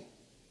along.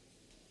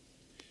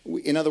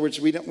 In other words,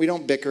 we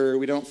don't bicker,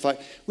 we don't fight,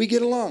 we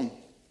get along.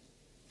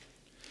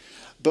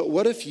 But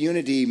what if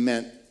unity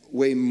meant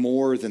way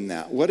more than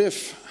that? What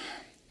if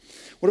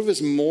it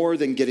was more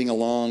than getting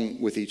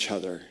along with each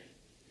other?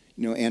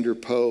 Andrew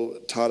Poe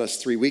taught us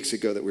 3 weeks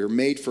ago that we were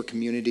made for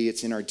community.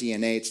 It's in our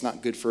DNA. It's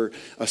not good for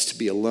us to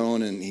be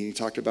alone. And he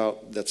talked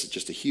about that's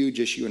just a huge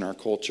issue in our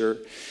culture.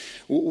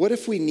 What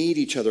if we need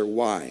each other?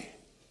 Why?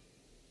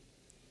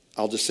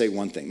 I'll just say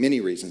one thing.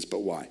 Many reasons,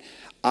 but why?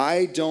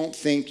 I don't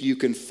think you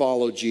can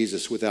follow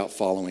Jesus without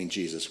following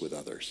Jesus with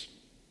others.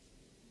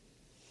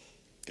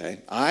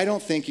 Okay? I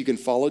don't think you can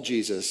follow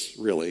Jesus,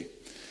 really,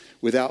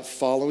 without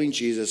following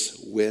Jesus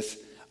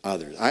with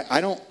others.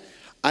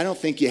 I don't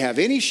think you have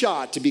any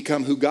shot to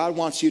become who God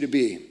wants you to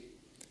be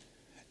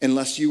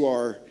unless you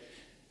are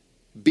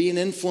being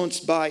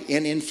influenced by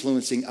and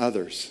influencing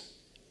others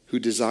who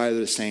desire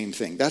the same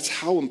thing. That's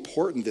how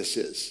important this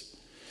is.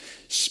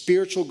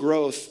 Spiritual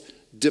growth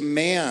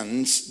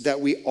demands that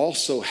we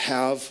also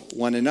have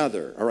one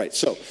another. All right,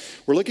 so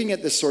we're looking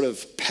at this sort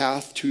of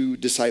path to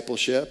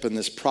discipleship and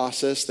this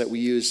process that we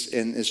use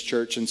in this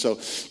church. And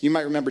so you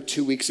might remember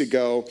 2 weeks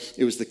ago,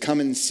 it was the come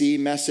and see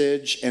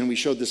message, and we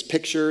showed this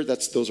picture.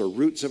 Those are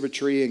roots of a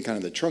tree and kind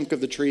of the trunk of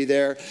the tree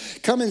there.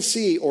 Come and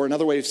see, or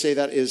another way to say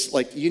that is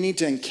like you need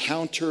to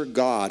encounter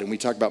God. And we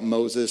talked about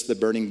Moses, the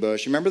burning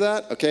bush. You remember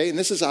that? Okay, and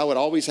this is how it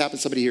always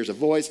happens. Somebody hears a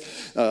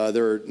voice,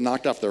 they're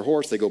knocked off their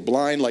horse, they go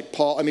blind like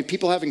Paul. I mean,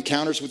 people have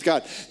encounters with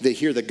God. They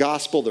hear the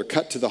gospel, they're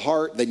cut to the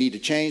heart, they need to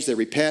change, they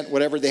repent,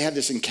 whatever. They have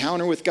this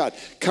encounter with God.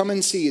 Come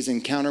and see is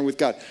encounter with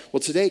God.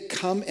 Well, today,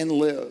 come and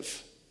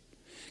live,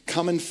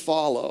 come and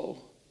follow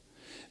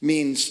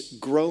means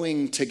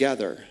growing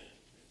together.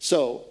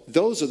 So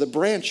those are the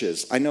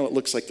branches. I know it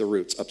looks like the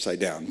roots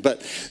upside down,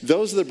 but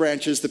those are the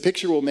branches. The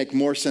picture will make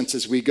more sense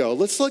as we go.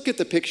 Let's look at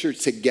the picture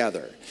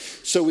together.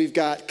 So we've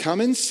got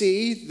come and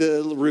see,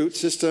 the root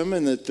system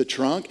and the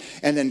trunk,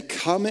 and then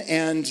come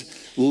and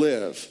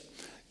live.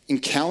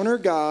 Encounter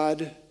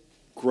God,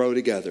 grow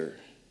together.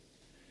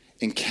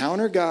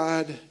 Encounter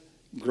God,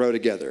 grow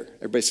together.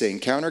 Everybody say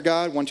encounter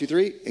God. 1, 2,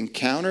 3.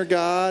 Encounter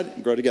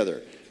God, grow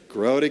together.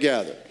 Grow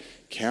together.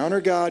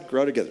 Encounter God,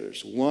 grow together.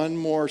 There's one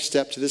more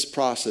step to this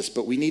process,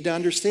 but we need to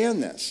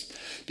understand this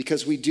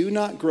because we do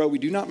not grow, we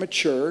do not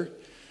mature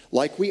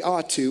like we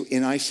ought to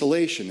in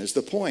isolation is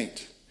the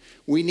point.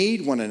 We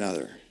need one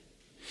another.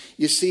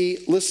 You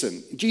see,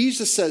 listen,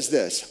 Jesus says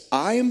this,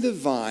 I am the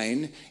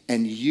vine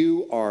and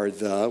you are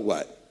the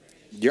what?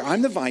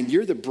 I'm the vine,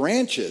 you're the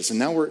branches. And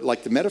now we're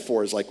like, the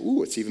metaphor is like,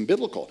 ooh, it's even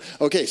biblical.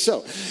 Okay,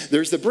 so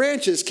there's the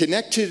branches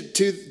connected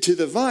to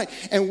the vine.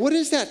 And what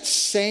is that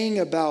saying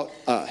about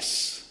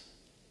us?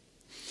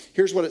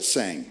 Here's what it's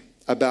saying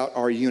about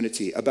our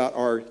unity, about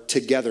our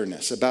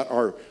togetherness, about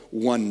our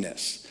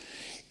oneness.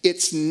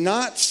 It's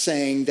not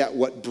saying that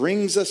what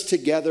brings us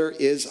together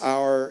is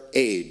our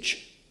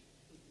age.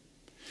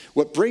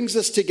 What brings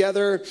us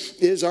together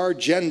is our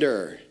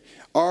gender,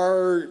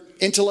 our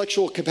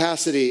intellectual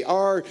capacity,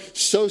 our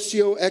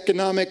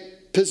socioeconomic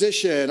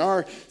position,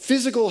 our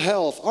physical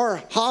health,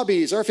 our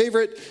hobbies, our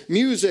favorite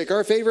music,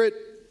 our favorite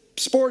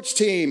sports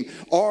team,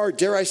 our,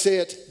 dare I say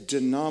it,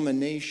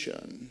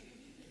 denomination.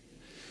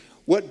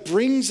 What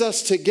brings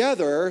us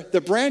together,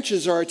 the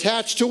branches are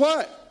attached to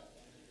what?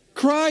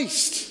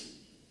 Christ.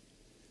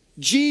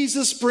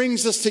 Jesus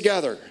brings us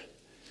together.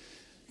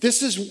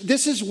 This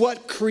is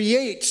what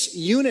creates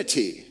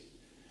unity.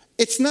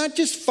 It's not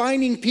just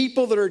finding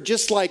people that are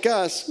just like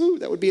us. Ooh,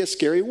 that would be a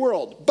scary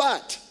world.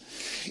 But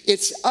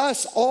it's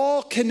us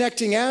all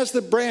connecting as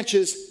the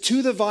branches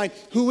to the vine,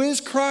 who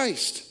is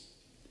Christ.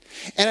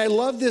 And I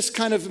love this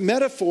kind of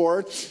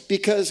metaphor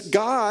because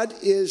God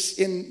is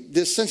in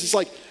this sense, it's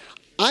like,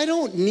 I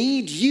don't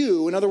need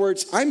you. In other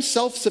words, I'm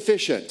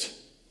self-sufficient.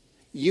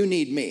 You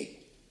need me.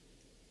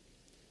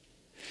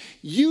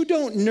 You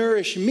don't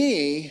nourish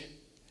me.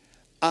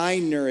 I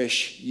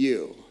nourish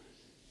you.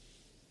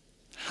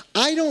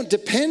 I don't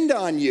depend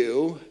on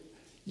you.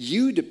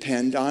 You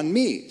depend on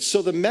me.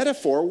 So the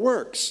metaphor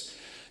works.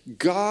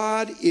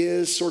 God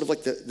is sort of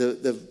like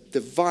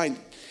the vine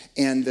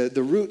and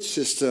the root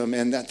system,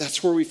 and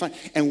that's where we find.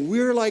 And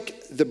we're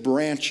like the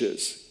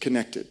branches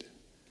connected,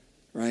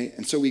 right?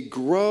 And so we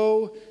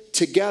grow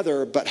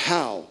together, but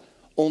how?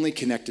 Only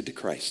connected to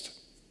Christ.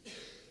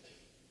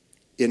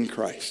 In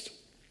Christ.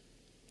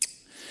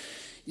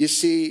 You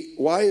see,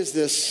 why is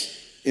this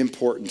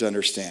important to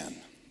understand?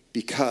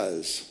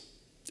 Because,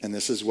 and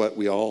this is what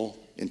we all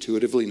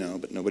intuitively know,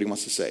 but nobody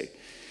wants to say,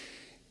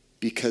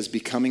 because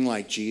becoming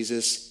like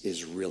Jesus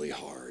is really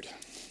hard.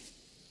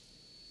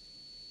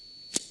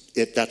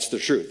 That's the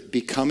truth.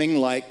 Becoming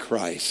like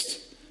Christ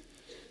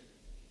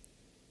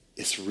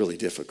is really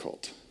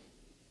difficult.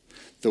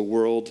 The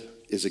world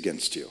is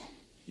against you.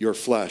 Your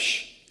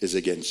flesh is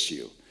against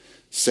you.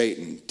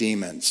 Satan,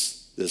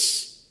 demons,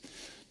 this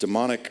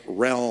demonic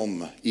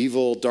realm,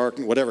 evil, dark,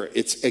 whatever,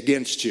 it's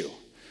against you.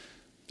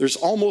 There's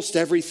almost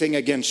everything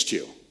against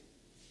you.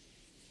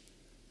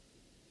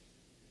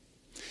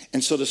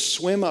 And so to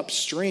swim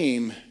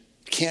upstream,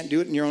 you can't do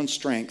it in your own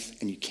strength,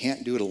 and you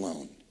can't do it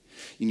alone.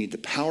 You need the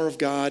power of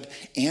God,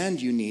 and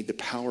you need the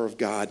power of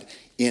God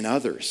in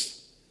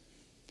others.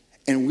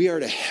 And we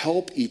are to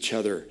help each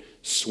other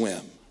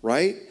swim,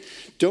 right?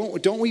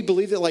 Don't we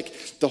believe that, like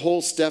the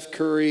whole Steph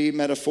Curry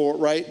metaphor,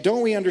 right?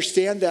 Don't we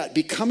understand that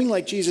becoming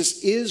like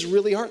Jesus is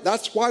really hard?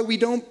 That's why we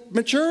don't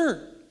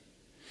mature.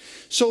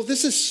 So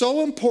this is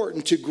so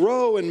important to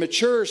grow and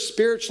mature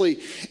spiritually,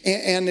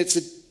 and it's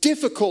a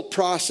difficult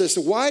process.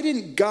 Why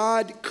didn't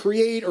God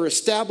create or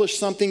establish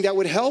something that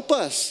would help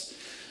us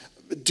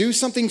do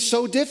something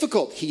so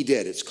difficult? He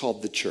did. It's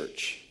called the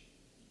church.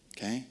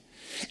 Okay?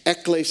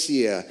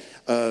 Ecclesia,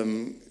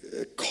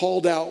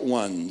 called out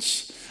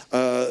ones,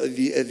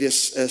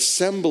 this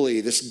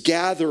assembly, this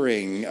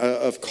gathering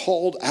of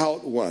called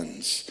out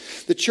ones.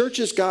 The church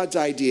is God's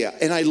idea.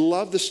 And I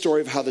love the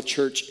story of how the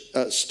church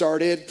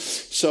started.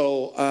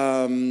 So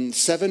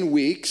 7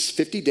 weeks,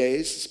 50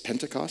 days,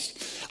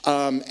 Pentecost,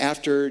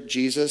 after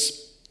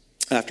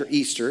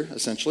Easter,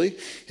 essentially,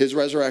 his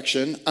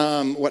resurrection,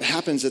 what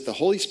happens is that the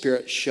Holy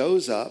Spirit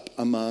shows up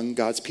among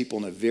God's people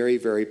in a very,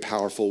 very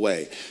powerful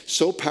way.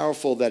 So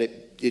powerful that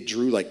it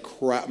drew like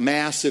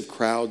massive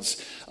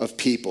crowds of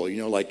people,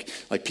 like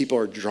people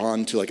are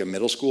drawn to like a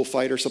middle school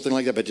fight or something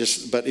like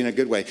that, but in a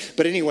good way.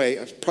 But anyway,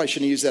 I probably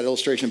shouldn't use that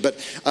illustration, but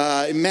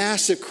a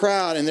massive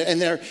crowd, and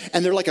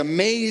they're like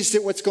amazed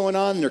at what's going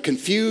on, and they're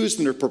confused,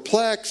 and they're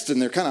perplexed, and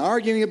they're kind of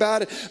arguing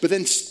about it. But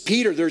then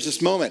Peter, there's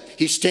this moment,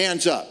 he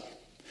stands up.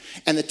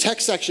 And the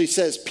text actually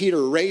says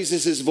Peter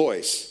raises his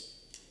voice.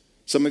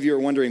 Some of you are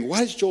wondering,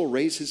 why does Joel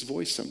raise his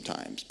voice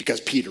sometimes? Because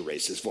Peter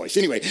raised his voice.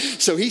 Anyway,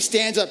 so he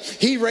stands up,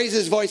 he raises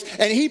his voice,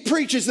 and he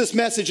preaches this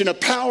message in a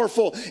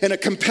powerful and a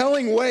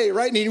compelling way,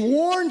 right? And he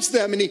warns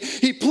them, and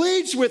he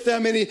pleads with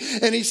them, and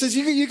he says,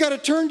 you got to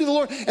turn to the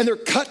Lord. And they're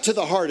cut to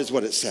the heart is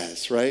what it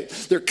says, right?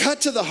 They're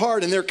cut to the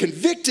heart, and they're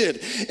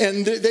convicted.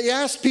 And they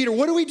ask Peter,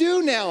 what do we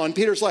do now? And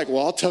Peter's like,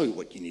 well, I'll tell you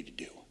what you need to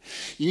do.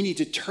 You need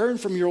to turn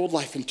from your old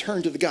life and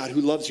turn to the God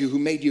who loves you, who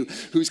made you,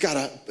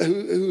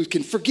 who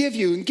can forgive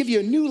you and give you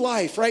a new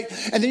life, right?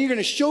 And then you're going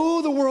to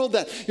show the world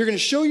that, you're going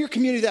to show your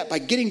community that by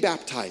getting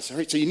baptized, all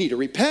right? So you need to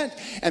repent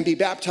and be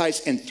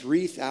baptized, and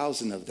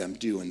 3,000 of them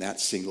do in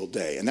that single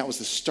day. And that was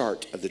the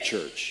start of the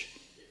church.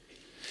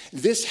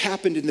 This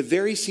happened in the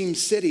very same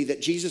city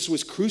that Jesus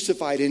was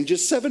crucified in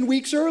just 7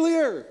 weeks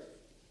earlier.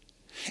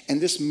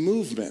 And this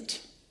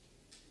movement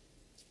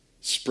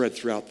spread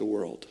throughout the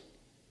world.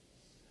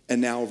 And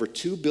now over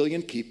 2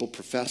 billion people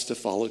profess to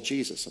follow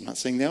Jesus. I'm not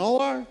saying they all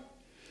are,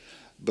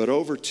 but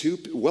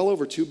well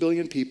over 2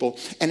 billion people.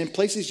 And in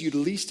places you'd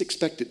least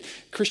expect it.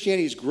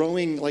 Christianity is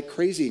growing like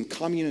crazy in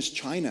communist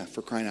China,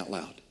 for crying out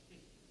loud.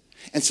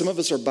 And some of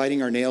us are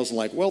biting our nails and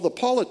like, well, the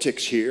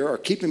politics here are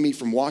keeping me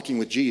from walking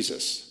with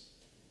Jesus.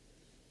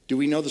 Do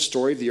we know the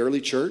story of the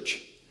early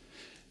church?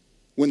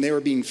 When they were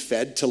being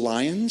fed to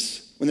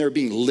lions, when they were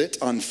being lit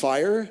on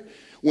fire,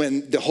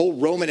 when the whole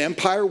Roman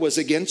Empire was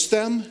against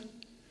them.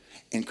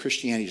 And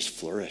Christianity just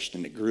flourished,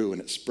 and it grew,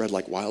 and it spread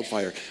like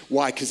wildfire.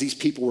 Why? Because these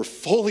people were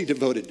fully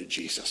devoted to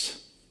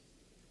Jesus.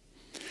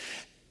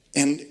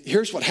 And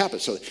here's what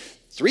happened. So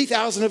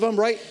 3,000 of them,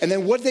 right? And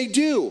then what did they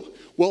do?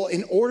 Well,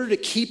 in order to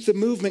keep the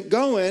movement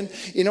going,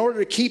 in order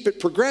to keep it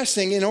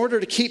progressing, in order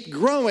to keep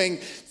growing,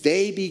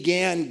 they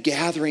began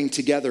gathering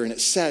together. And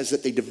it says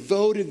that they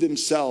devoted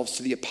themselves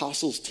to the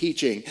apostles'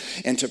 teaching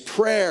and to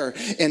prayer,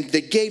 and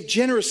they gave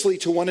generously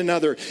to one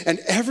another. And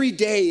every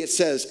day, it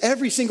says,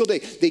 every single day,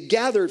 they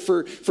gathered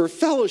for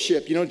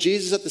fellowship.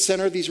 Jesus at the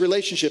center of these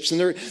relationships, and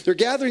they're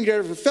gathering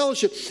together for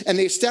fellowship, and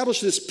they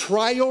established this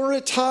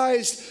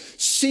prioritized,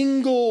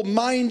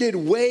 single-minded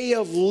way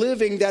of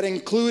living that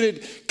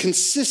included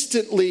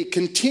consistently,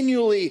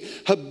 continually,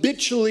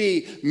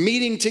 habitually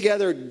meeting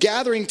together,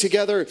 gathering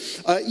together,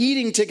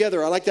 eating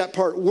together. I like that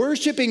part.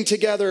 Worshiping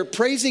together,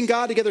 praising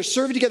God together,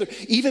 serving together,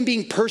 even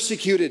being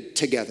persecuted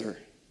together.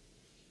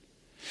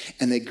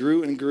 And they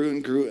grew and grew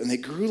and grew, and they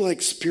grew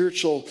like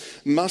spiritual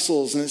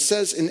muscles. And it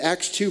says in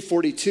Acts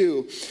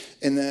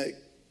 2:42 in the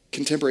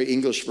Contemporary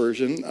English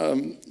version,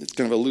 it's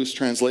kind of a loose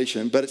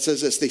translation, but it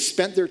says this: they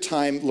spent their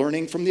time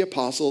learning from the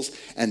apostles,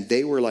 and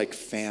they were like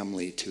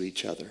family to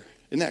each other.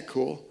 Isn't that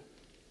cool?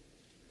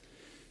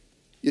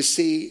 You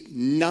see,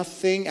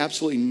 nothing,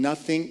 absolutely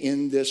nothing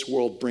in this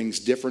world brings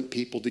different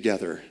people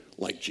together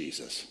like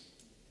Jesus.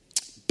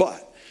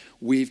 But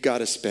we've got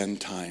to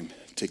spend time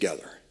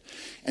together.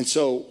 And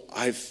so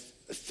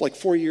like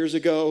 4 years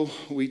ago,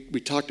 we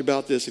talked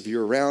about this. If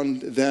you're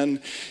around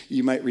then,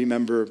 you might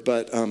remember.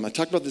 But I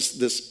talked about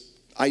this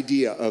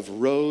idea of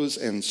rows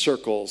and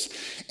circles.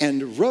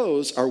 And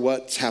rows are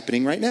what's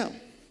happening right now.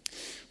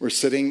 We're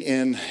sitting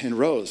in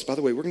rows. By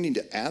the way, we're going to need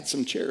to add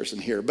some chairs in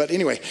here. But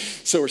anyway,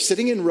 so we're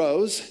sitting in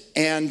rows,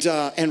 and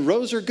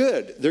rows are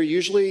good. They're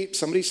usually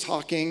somebody's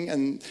talking,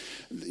 and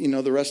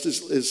the rest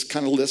is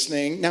kind of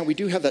listening. Now, we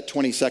do have that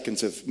 20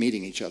 seconds of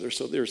meeting each other,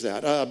 so there's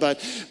that.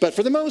 But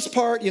for the most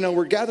part,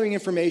 we're gathering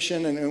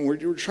information, and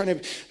we're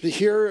trying to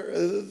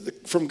hear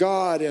from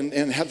God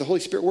and have the Holy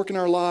Spirit work in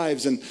our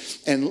lives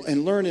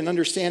and learn and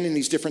understanding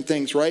these different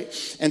things,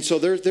 right? And so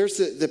there's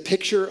the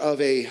picture of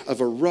a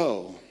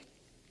row.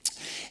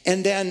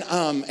 And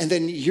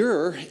then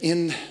you're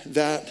in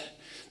that.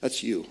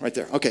 That's you right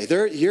there. Okay,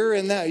 you're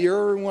in that.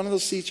 You're in one of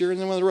those seats. You're in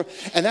one of the row,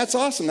 and that's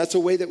awesome. That's a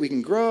way that we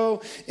can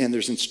grow. And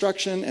there's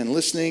instruction and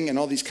listening and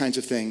all these kinds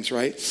of things,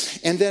 right?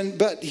 And then,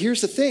 but here's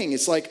the thing: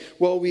 it's like,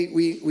 well, we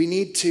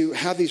need to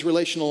have these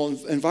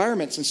relational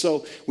environments, and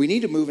so we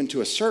need to move into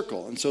a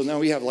circle. And so now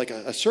we have like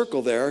a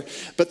circle there.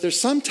 But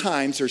there's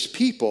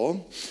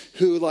people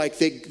who like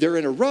they're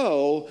in a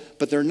row,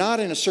 but they're not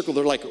in a circle.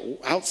 They're like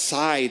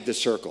outside the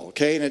circle,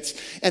 okay?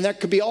 And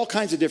that could be all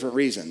kinds of different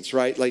reasons,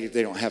 right? Like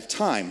they don't have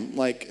time,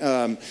 like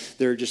like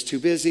they're just too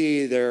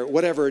busy, they're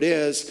whatever it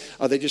is,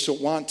 they just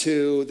don't want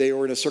to, they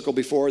were in a circle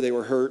before, they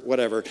were hurt,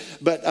 whatever.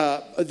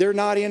 But they're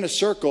not in a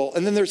circle.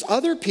 And then there's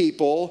other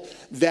people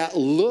that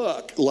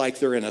look like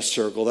they're in a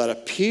circle, that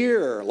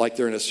appear like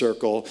they're in a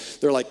circle.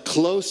 They're like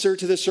closer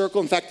to the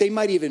circle. In fact, they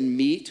might even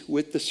meet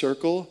with the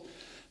circle,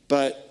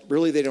 but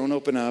really they don't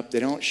open up, they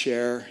don't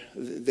share,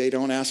 they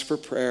don't ask for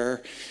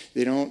prayer,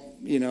 they don't,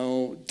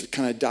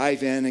 kind of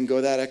dive in and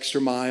go that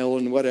extra mile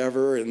and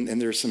whatever,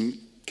 and there's some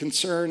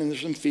concern and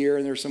there's some fear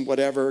and there's some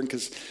whatever,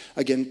 because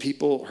again,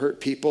 people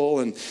hurt people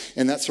and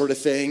that sort of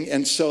thing.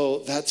 And so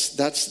that's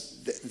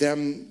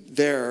them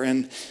there.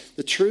 And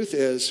the truth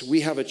is,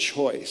 we have a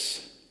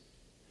choice.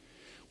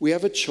 We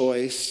have a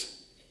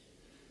choice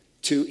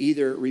to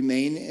either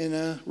remain in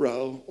a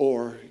row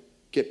or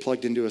get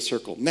plugged into a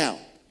circle. Now,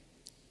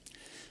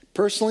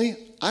 personally,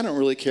 I don't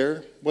really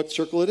care what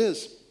circle it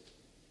is.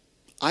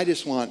 I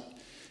just want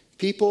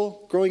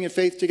people growing in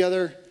faith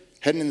together,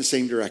 heading in the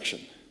same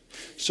direction.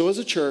 So as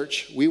a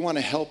church, we want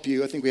to help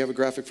you. I think we have a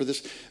graphic for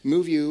this.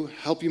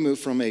 Help you move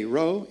from a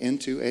row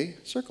into a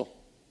circle.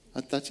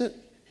 That's it,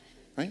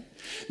 right?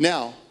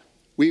 Now,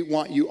 we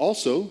want you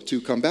also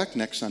to come back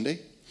next Sunday.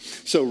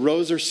 So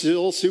rows are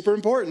still super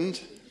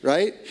important,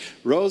 right?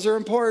 Rows are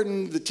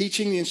important. The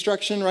teaching, the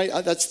instruction, right?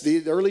 That's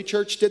the early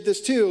church did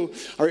this too.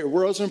 All right,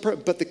 rows are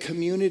important, but the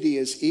community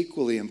is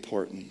equally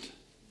important.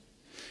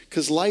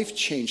 Because life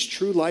change,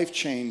 true life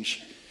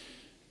change,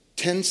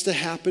 tends to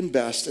happen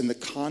best in the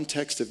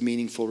context of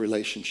meaningful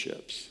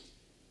relationships.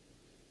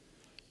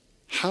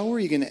 How are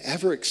you going to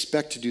ever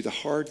expect to do the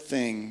hard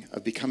thing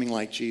of becoming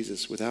like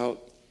Jesus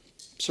without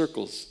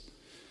circles?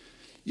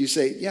 You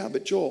say, yeah,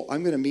 but Joel,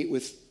 I'm going to meet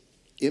with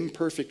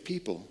imperfect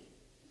people.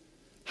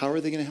 How are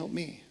they going to help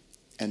me?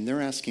 And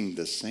they're asking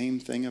the same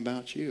thing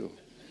about you.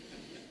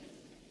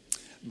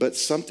 But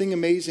something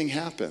amazing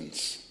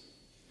happens.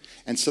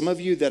 And some of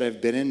you that have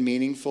been in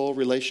meaningful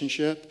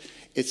relationship,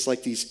 it's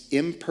like these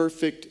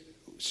imperfect,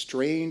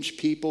 strange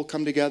people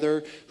come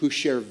together who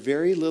share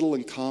very little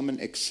in common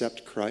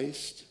except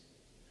Christ,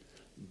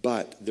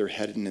 but they're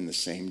heading in the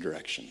same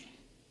direction.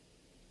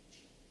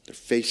 They're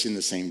facing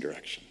the same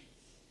direction.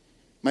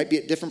 Might be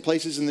at different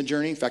places in the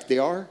journey. In fact, they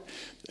are.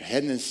 They're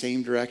heading in the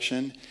same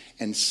direction.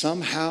 And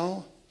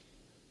somehow,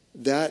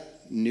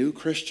 that new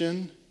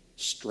Christian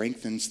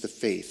strengthens the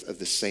faith of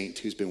the saint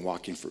who's been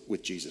walking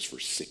with Jesus for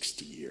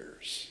 60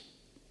 years.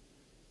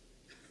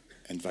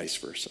 And vice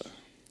versa.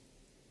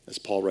 As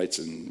Paul writes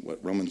in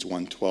Romans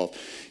 1:12,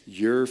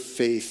 your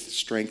faith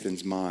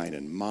strengthens mine,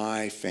 and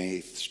my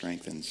faith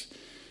strengthens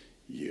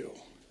you.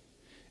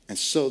 And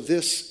so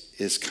this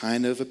is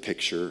kind of a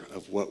picture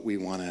of what we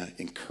want to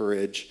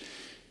encourage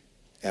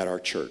at our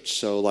church.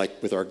 So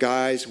like with our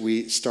guys,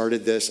 we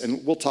started this,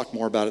 and we'll talk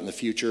more about it in the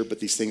future, but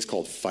these things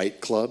called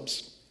fight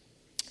clubs.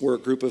 We're a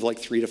group of like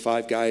 3 to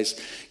 5 guys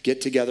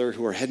get together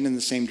who are heading in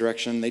the same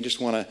direction. They just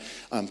want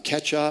to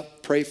catch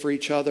up, pray for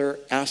each other,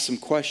 ask some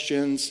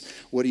questions.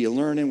 What are you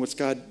learning? What's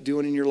God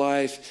doing in your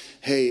life?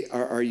 Hey,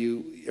 are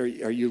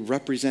you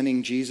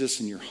representing Jesus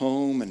in your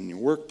home and in your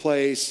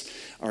workplace?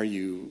 Are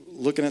you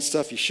looking at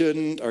stuff you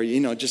shouldn't? Are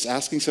you just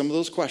asking some of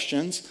those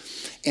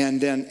questions,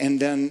 and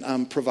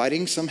then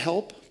providing some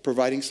help,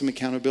 providing some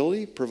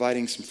accountability,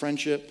 providing some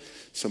friendship,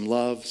 some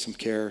love, some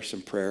care,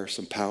 some prayer,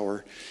 some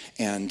power,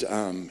 and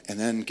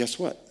then guess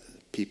what?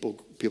 People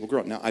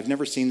grow up. Now, I've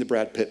never seen the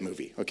Brad Pitt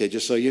movie, okay,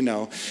 just so you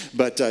know.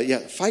 But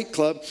Fight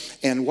Club.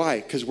 And why?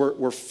 Because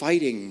we're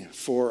fighting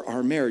for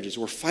our marriages.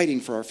 We're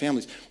fighting for our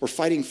families. We're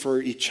fighting for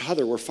each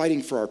other. We're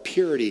fighting for our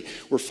purity.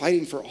 We're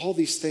fighting for all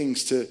these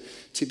things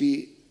to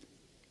be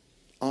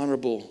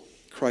honorable,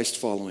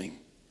 Christ-following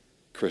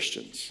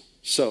Christians.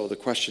 So the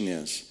question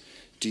is,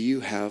 do you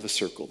have a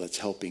circle that's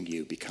helping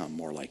you become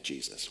more like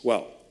Jesus?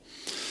 Well,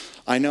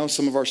 I know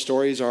some of our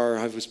stories are,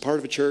 I was part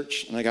of a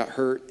church and I got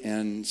hurt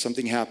and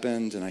something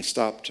happened and I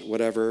stopped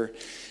whatever,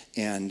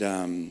 and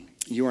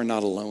you are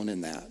not alone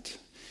in that.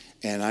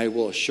 And I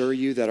will assure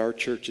you that our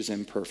church is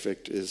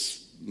imperfect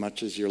as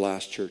much as your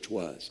last church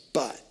was.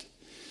 But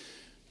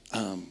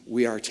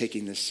we are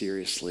taking this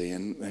seriously,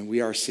 and we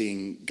are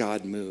seeing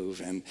God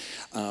move. And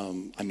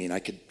I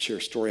could share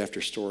story after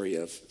story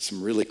of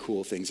some really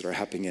cool things that are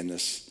happening in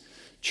this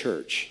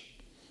church.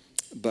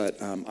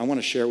 But I want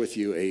to share with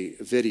you a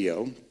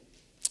video,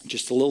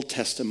 just a little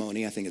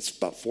testimony. I think it's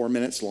about 4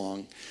 minutes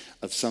long,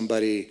 of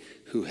somebody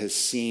who has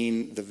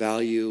seen the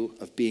value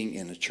of being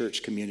in a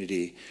church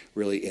community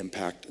really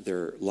impact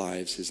their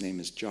lives. His name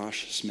is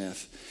Josh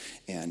Smith,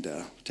 and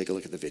take a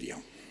look at the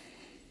video.